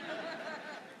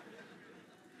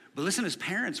 But listen, as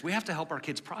parents, we have to help our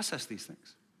kids process these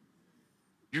things.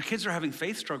 Your kids are having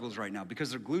faith struggles right now because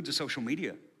they're glued to social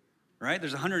media, right?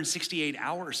 There's 168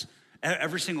 hours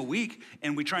every single week,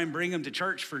 and we try and bring them to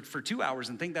church for 2 hours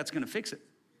and think that's gonna fix it.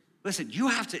 Listen, you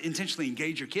have to intentionally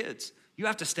engage your kids. You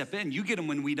have to step in. You get them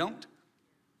when we don't,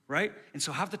 right? And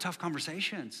so have the tough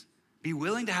conversations. Be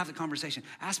willing to have the conversation.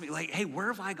 Ask me, like, hey, where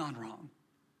have I gone wrong?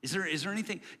 Is there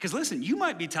anything? Because listen, you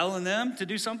might be telling them to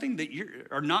do something that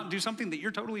or not do something that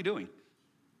you're totally doing,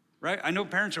 right? I know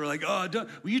parents are like, oh,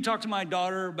 will you talk to my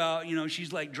daughter about,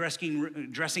 she's like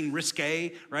dressing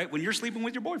risque, right? When you're sleeping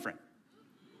with your boyfriend.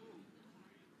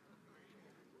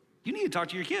 You need to talk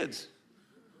to your kids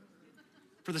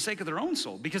for the sake of their own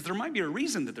soul, because there might be a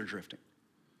reason that they're drifting.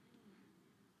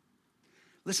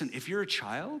 Listen, if you're a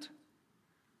child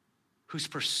who's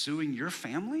pursuing your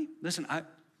family, listen,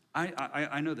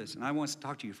 I know this, and I want to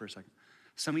talk to you for a second.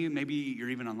 Some of you, maybe you're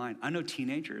even online. I know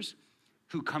teenagers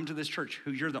who come to this church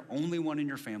who you're the only one in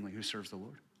your family who serves the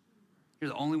Lord. You're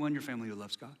the only one in your family who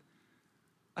loves God.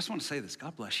 I just want to say this,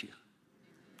 God bless you.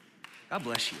 God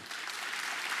bless you.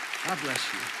 God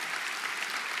bless you.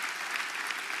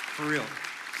 For real.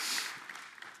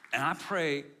 And I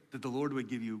pray that the Lord would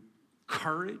give you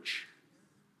courage,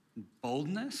 and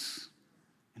boldness,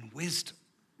 and wisdom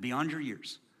beyond your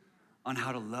years on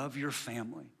how to love your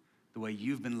family the way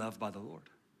you've been loved by the Lord.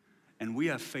 And we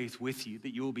have faith with you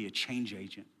that you will be a change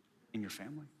agent in your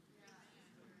family.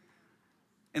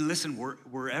 And listen,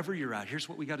 wherever you're at, here's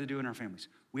what we got to do in our families.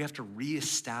 We have to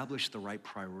reestablish the right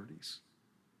priorities.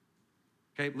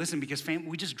 Okay, listen, because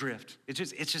we just drift. It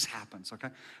just happens, okay?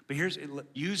 But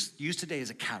use today as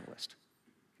a catalyst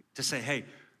to say, hey,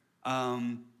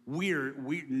 We're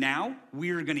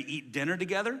gonna eat dinner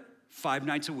together 5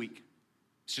 nights a week.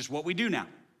 It's just what we do now.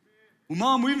 Well,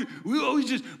 Mom, we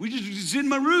just sit in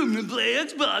my room and play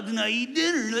Xbox and I eat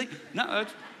dinner. Like, no,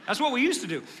 that's what we used to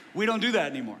do. We don't do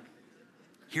that anymore.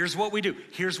 Here's what we do.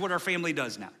 Here's what our family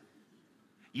does now.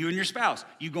 You and your spouse,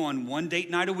 you go on 1 date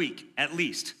night a week, at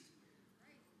least.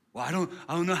 Well, I don't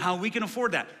know how we can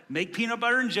afford that. Make peanut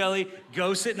butter and jelly,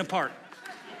 go sit in a park.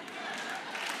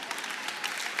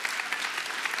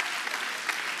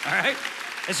 All right?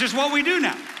 It's just what we do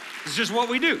now. It's just what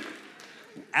we do.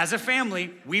 As a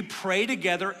family, we pray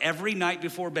together every night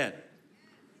before bed.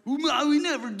 Well, we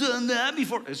never done that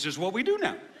before. It's just what we do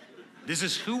now. This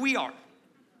is who we are. All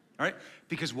right?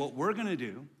 Because what we're gonna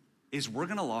do is we're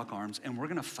gonna lock arms and we're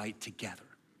gonna fight together.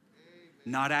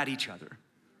 Not at each other,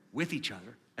 with each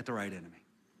other, at the right enemy.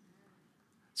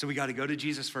 So we gotta go to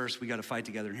Jesus first, we gotta fight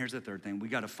together. And here's the third thing, we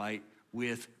gotta fight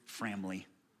with family.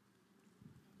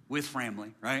 With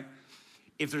family, right?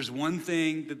 If there's one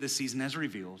thing that this season has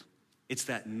revealed, it's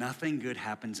that nothing good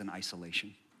happens in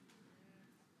isolation.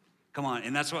 Come on,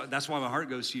 and that's why my heart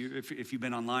goes to you if you've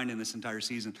been online in this entire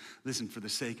season. Listen, for the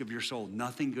sake of your soul,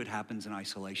 nothing good happens in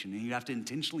isolation. And you have to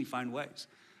intentionally find ways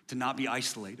to not be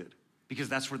isolated, because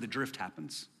that's where the drift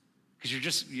happens. Because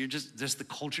you're just the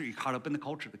culture, you're caught up in the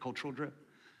culture, the cultural drift.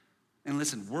 And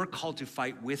listen, we're called to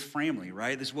fight with family,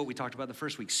 right? This is what we talked about the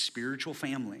first week, spiritual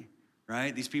family,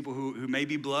 right? These people who may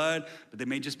be blood, but they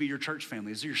may just be your church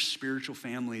family. These are your spiritual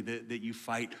family that you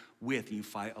fight with and you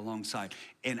fight alongside.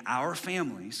 And our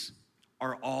families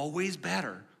are always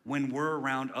better when we're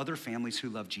around other families who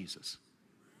love Jesus.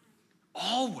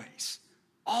 Always,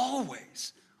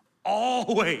 always,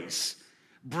 always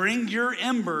bring your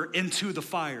ember into the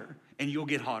fire and you'll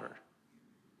get hotter.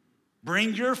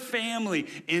 Bring your family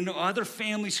into other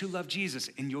families who love Jesus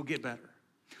and you'll get better.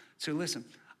 So listen,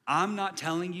 I'm not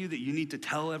telling you that you need to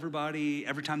tell everybody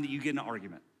every time that you get in an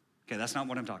argument. Okay, that's not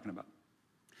what I'm talking about.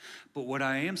 But what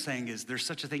I am saying is there's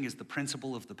such a thing as the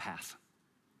principle of the path.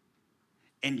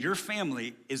 And your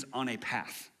family is on a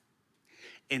path.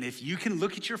 And if you can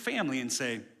look at your family and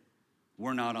say,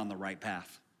 we're not on the right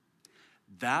path,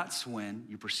 that's when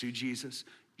you pursue Jesus,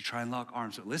 you try and lock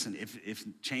arms. But listen, if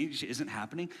change isn't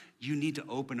happening, you need to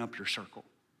open up your circle.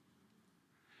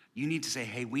 You need to say,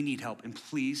 hey, we need help. And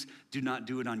please do not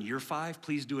do it on year 5.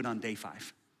 Please do it on day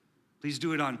 5. Please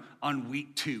do it on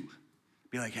week 2.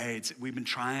 Be like, hey, we've been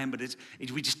trying, but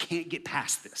we just can't get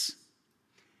past this.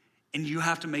 And you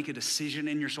have to make a decision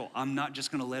in your soul. I'm not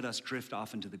just gonna let us drift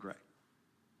off into the gray.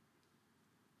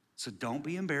 So don't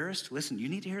be embarrassed. Listen, you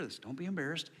need to hear this. Don't be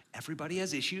embarrassed. Everybody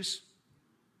has issues.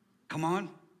 Come on.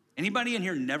 Anybody in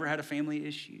here never had a family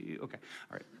issue? Okay,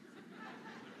 all right.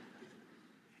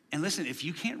 And listen, if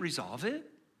you can't resolve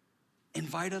it,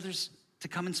 invite others to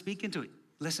come and speak into it.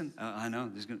 Listen, I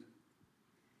know,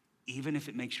 even if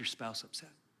it makes your spouse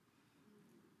upset.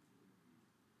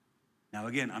 Now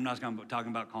again, I'm not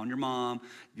talking about calling your mom.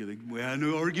 You're like, we had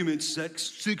no argument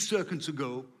 6 seconds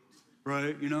ago,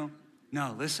 right? You know?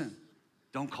 No, listen,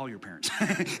 don't call your parents.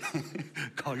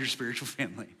 Call your spiritual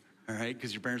family, all right?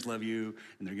 Because your parents love you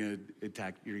and they're gonna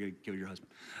attack, you're gonna kill your husband.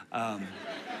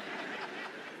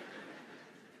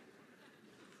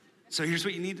 So here's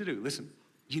what you need to do. Listen,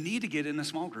 you need to get in a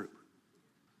small group.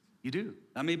 You do.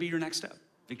 That may be your next step.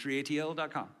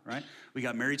 VictoryATL.com, right? We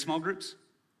got married small groups,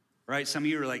 right? Some of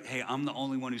you are like, hey, I'm the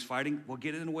only one who's fighting. Well,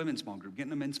 get in a women's small group. Get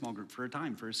in a men's small group for a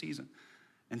time, for a season,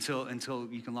 until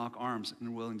you can lock arms and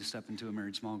are willing to step into a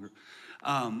married small group.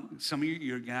 Some of you,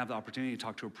 you're gonna have the opportunity to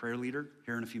talk to a prayer leader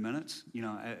here in a few minutes, you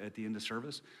know, at the end of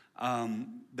service. The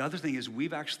other thing is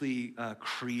we've actually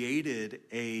created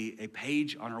a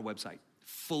page on our website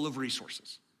full of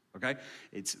resources, okay?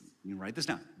 You can write this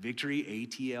down,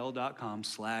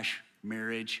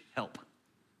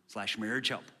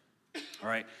 victoryatl.com/marriage-help, all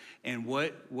right? And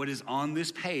what is on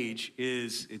this page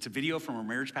is, it's a video from our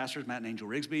marriage pastors, Matt and Angel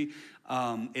Rigsby.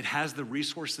 It has the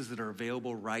resources that are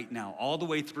available right now, all the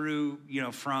way through, you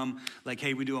know, from like,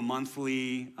 hey, we do a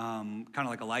monthly, kind of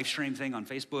like a live stream thing on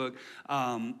Facebook,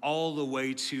 all the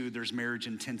way to there's marriage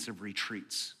intensive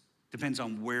retreats. Depends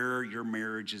on where your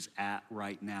marriage is at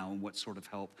right now and what sort of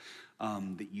help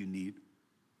that you need.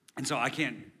 And so I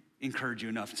can't encourage you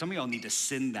enough. Some of y'all need to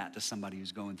send that to somebody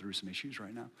who's going through some issues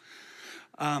right now.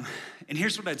 And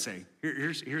here's what I'd say.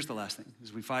 Here's the last thing,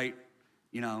 is we fight,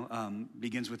 you know,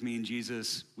 begins with me and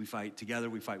Jesus. We fight together,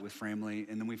 we fight with family,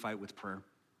 and then we fight with prayer.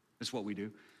 That's what we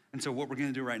do. And so what we're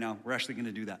gonna do right now, we're actually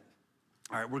gonna do that.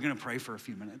 All right, we're gonna pray for a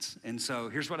few minutes. And so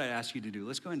here's what I ask you to do.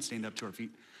 Let's go ahead and stand up to our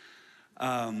feet.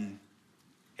 And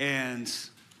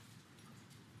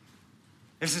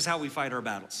this is how we fight our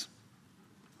battles.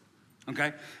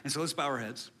 okay? And so let's bow our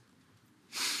heads.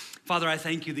 Father, I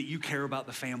thank you that you care about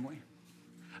the family.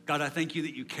 God, I thank you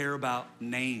that you care about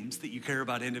names, that you care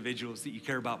about individuals, that you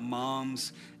care about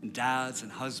moms and dads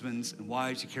and husbands and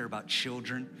wives. You care about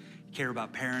children. You care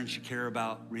about parents. You care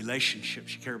about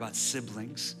relationships. You care about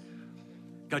siblings.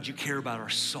 God, you care about our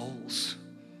souls.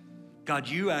 God,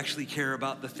 you actually care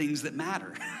about the things that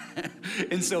matter.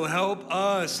 And so help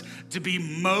us to be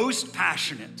most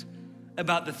passionate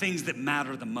about the things that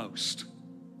matter the most.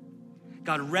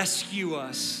 God, rescue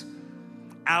us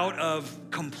out of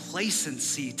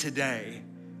complacency today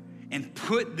and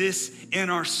put this in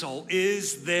our soul.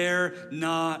 Is there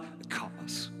not a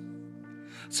cause?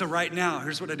 So right now,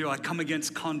 here's what I do. I come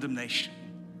against condemnation.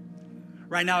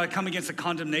 Right now, I come against a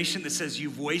condemnation that says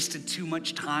you've wasted too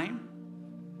much time,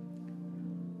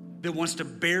 that wants to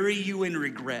bury you in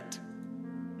regret,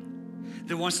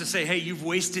 that wants to say, hey, you've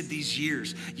wasted these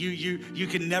years. You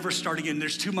can never start again.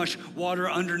 There's too much water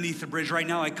underneath the bridge. Right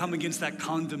now, I come against that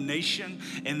condemnation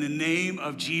in the name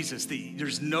of Jesus.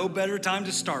 There's no better time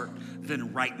to start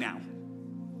than right now.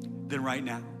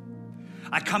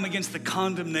 I come against the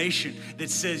condemnation that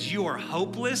says you are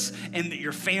hopeless and that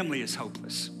your family is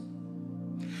hopeless.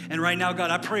 And right now,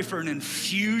 God, I pray for an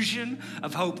infusion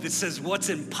of hope that says what's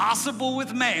impossible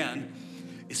with man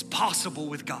is possible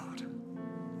with God.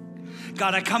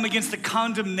 God, I come against the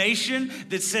condemnation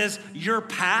that says your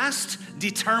past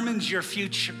determines your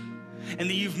future and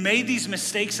that you've made these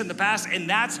mistakes in the past and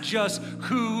that's just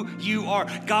who you are.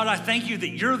 God, I thank you that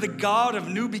you're the God of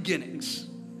new beginnings.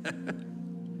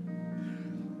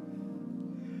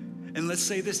 And let's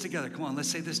say this together. Come on, let's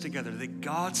say this together. That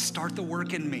God start the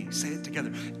work in me. Say it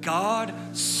together. God,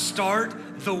 start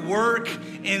the work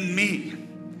in me.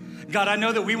 God, I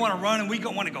know that we want to run and we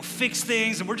want to go fix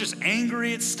things and we're just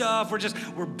angry at stuff.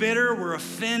 We're bitter, we're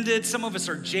offended. Some of us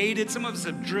are jaded, some of us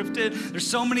have drifted. There's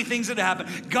so many things that happen.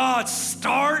 God,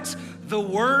 start the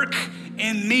work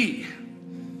in me.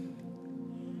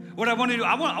 What I want to do,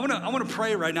 I want to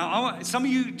pray right now. Some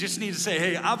of you just need to say,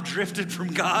 hey, I've drifted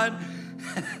from God,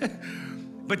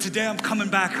 but today I'm coming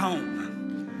back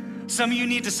home. Some of you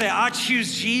need to say, I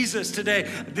choose Jesus today.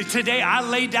 Today I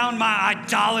lay down my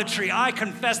idolatry. I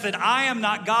confess that I am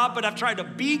not God, but I've tried to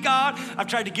be God. I've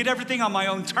tried to get everything on my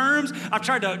own terms. I've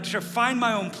tried to find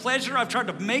my own pleasure. I've tried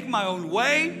to make my own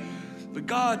way. But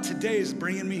God today is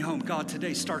bringing me home. God,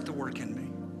 today start the work in me.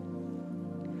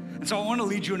 And so I want to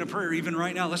lead you in a prayer even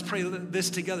right now. Let's pray this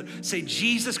together. Say,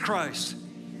 Jesus Christ,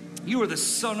 you are the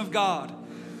Son of God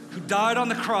who died on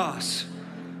the cross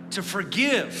to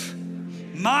forgive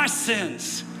my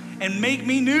sins and make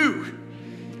me new.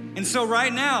 And so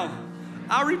right now,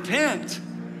 I repent.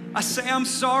 I say I'm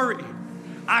sorry.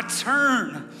 I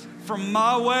turn from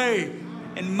my way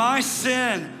and my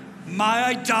sin, my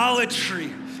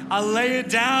idolatry. I lay it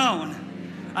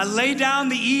down. I lay down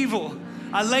the evil.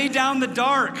 I lay down the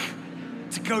dark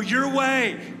to go your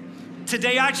way.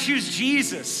 Today I choose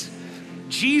Jesus.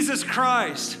 Jesus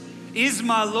Christ is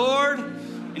my Lord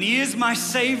and he is my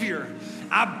Savior.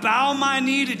 I bow my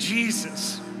knee to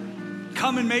Jesus.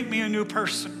 Come and make me a new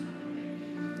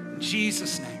person. In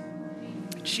Jesus' name.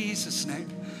 In Jesus' name.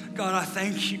 God, I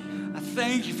thank you. I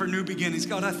thank you for new beginnings.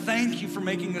 God, I thank you for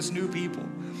making us new people.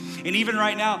 And even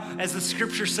right now, as the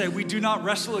scriptures say, we do not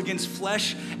wrestle against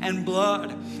flesh and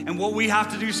blood. And what we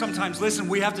have to do sometimes, listen,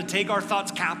 we have to take our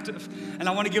thoughts captive. And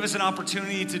I want to give us an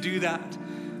opportunity to do that.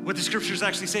 What the scriptures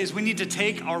actually say is we need to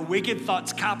take our wicked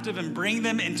thoughts captive and bring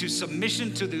them into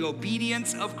submission to the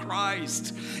obedience of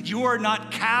Christ. You are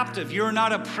not captive. You are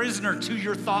not a prisoner to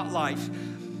your thought life.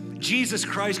 Jesus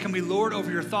Christ can be Lord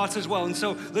over your thoughts as well. And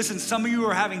so, listen, some of you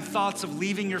are having thoughts of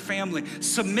leaving your family.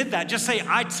 Submit that. Just say,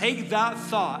 I take that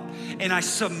thought and I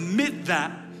submit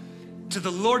that to the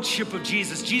Lordship of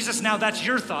Jesus. Jesus, now that's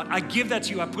your thought. I give that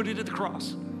to you. I put it at the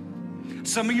cross.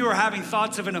 Some of you are having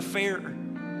thoughts of an affair.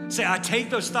 Say, I take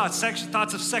those thoughts,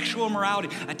 thoughts of sexual immorality.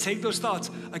 I take those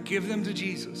thoughts. I give them to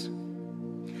Jesus.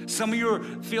 Some of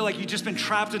you feel like you've just been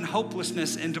trapped in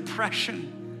hopelessness and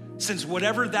depression since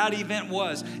whatever that event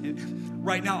was.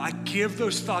 Right now, I give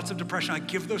those thoughts of depression. I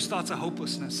give those thoughts of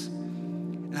hopelessness.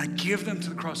 And I give them to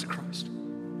the cross of Christ.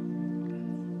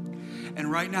 And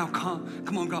right now,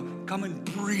 come on, God, come and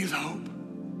breathe hope.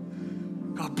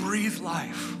 God, breathe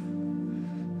life.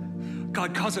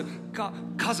 God, cause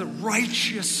a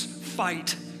righteous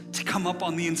fight to come up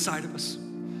on the inside of us.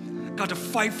 God, to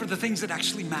fight for the things that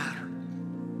actually matter.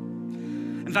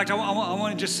 In fact, I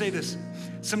want to just say this.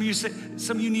 Some of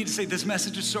you need to say, this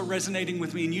message is so resonating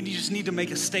with me, and you just need to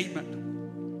make a statement.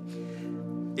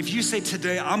 If you say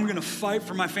today, I'm gonna fight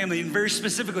for my family, and very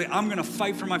specifically, I'm gonna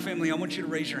fight for my family, I want you to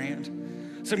raise your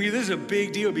hand. Some of you, this is a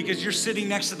big deal because you're sitting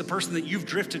next to the person that you've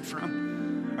drifted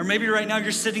from. Or maybe right now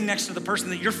you're sitting next to the person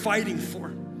that you're fighting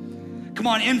for. Come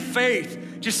on, in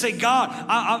faith, just say, God,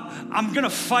 I'm gonna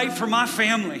fight for my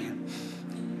family.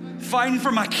 Fighting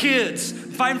for my kids,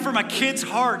 fighting for my kids'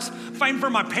 hearts, fighting for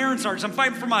my parents' hearts, I'm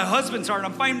fighting for my husband's heart,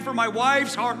 I'm fighting for my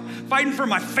wife's heart, fighting for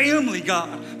my family,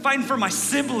 God, fighting for my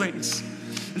siblings.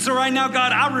 And so right now,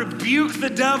 God, I rebuke the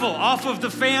devil off of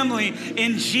the family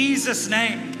in Jesus'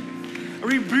 name. I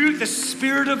rebuke the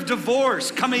spirit of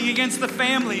divorce coming against the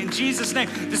family in Jesus' name.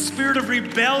 The spirit of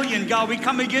rebellion, God, we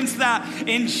come against that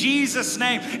in Jesus'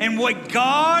 name. And what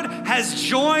God has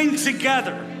joined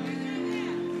together,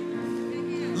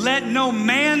 let no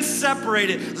man separate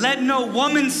it. Let no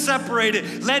woman separate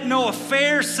it. Let no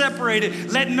affair separate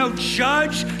it. Let no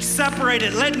judge separate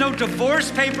it. Let no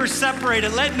divorce papers separate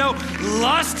it. Let no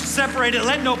lust separate it.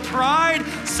 Let no pride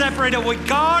separate it. What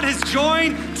God has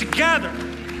joined together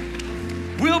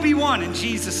will be one in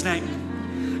Jesus' name.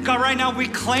 God, right now we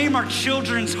claim our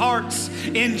children's hearts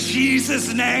in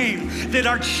Jesus' name, that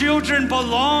our children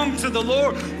belong to the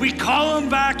Lord. We call them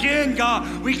back in,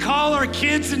 God. We call our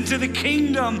kids into the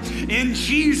kingdom in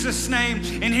Jesus' name.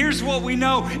 And here's what we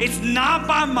know. It's not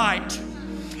by might.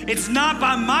 It's not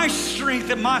by my strength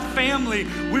that my family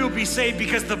will be saved,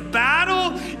 because the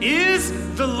battle is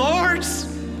the Lord's,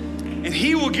 and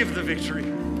He will give the victory.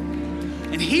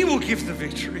 And He will give the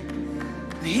victory.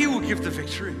 And He will give the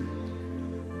victory.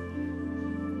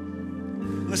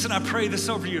 Listen, I pray this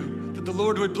over you, that the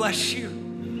Lord would bless you.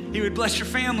 He would bless your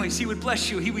families. He would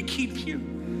bless you. He would keep you.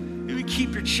 He would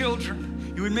keep your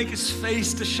children. He would make His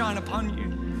face to shine upon you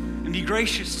and be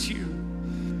gracious to you.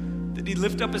 That He'd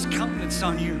lift up His countenance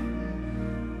on you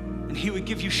and He would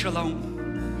give you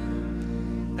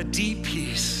shalom, a deep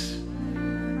peace,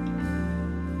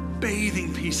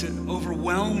 bathing peace, an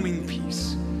overwhelming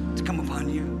peace to come upon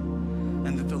you,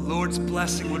 and that the Lord's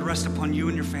blessing would rest upon you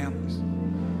and your families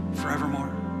forevermore.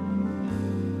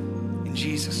 In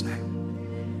Jesus'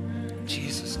 name. In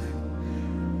Jesus'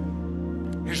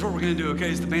 name. Here's what we're gonna do,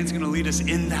 okay? Is the band's gonna lead us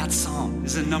in that song.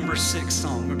 This is a number 6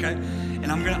 song, okay?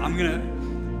 And I'm gonna,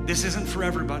 this isn't for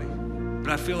everybody,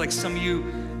 but I feel like some of you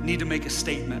need to make a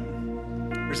statement.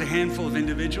 There's a handful of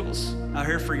individuals out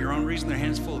here for your own reason. There are a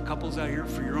handful of couples out here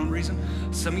for your own reason.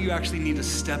 Some of you actually need to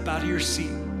step out of your seat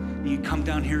and you come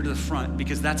down here to the front,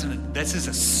 because this is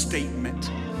a statement.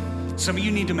 Some of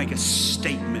you need to make a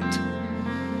statement.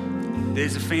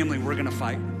 As a family, we're gonna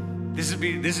fight. This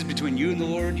is between you and the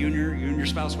Lord, you and your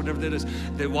spouse, whatever that is.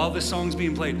 That while this song's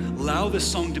being played, allow this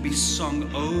song to be sung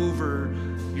over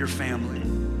your family.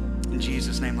 In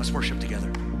Jesus' name, let's worship together.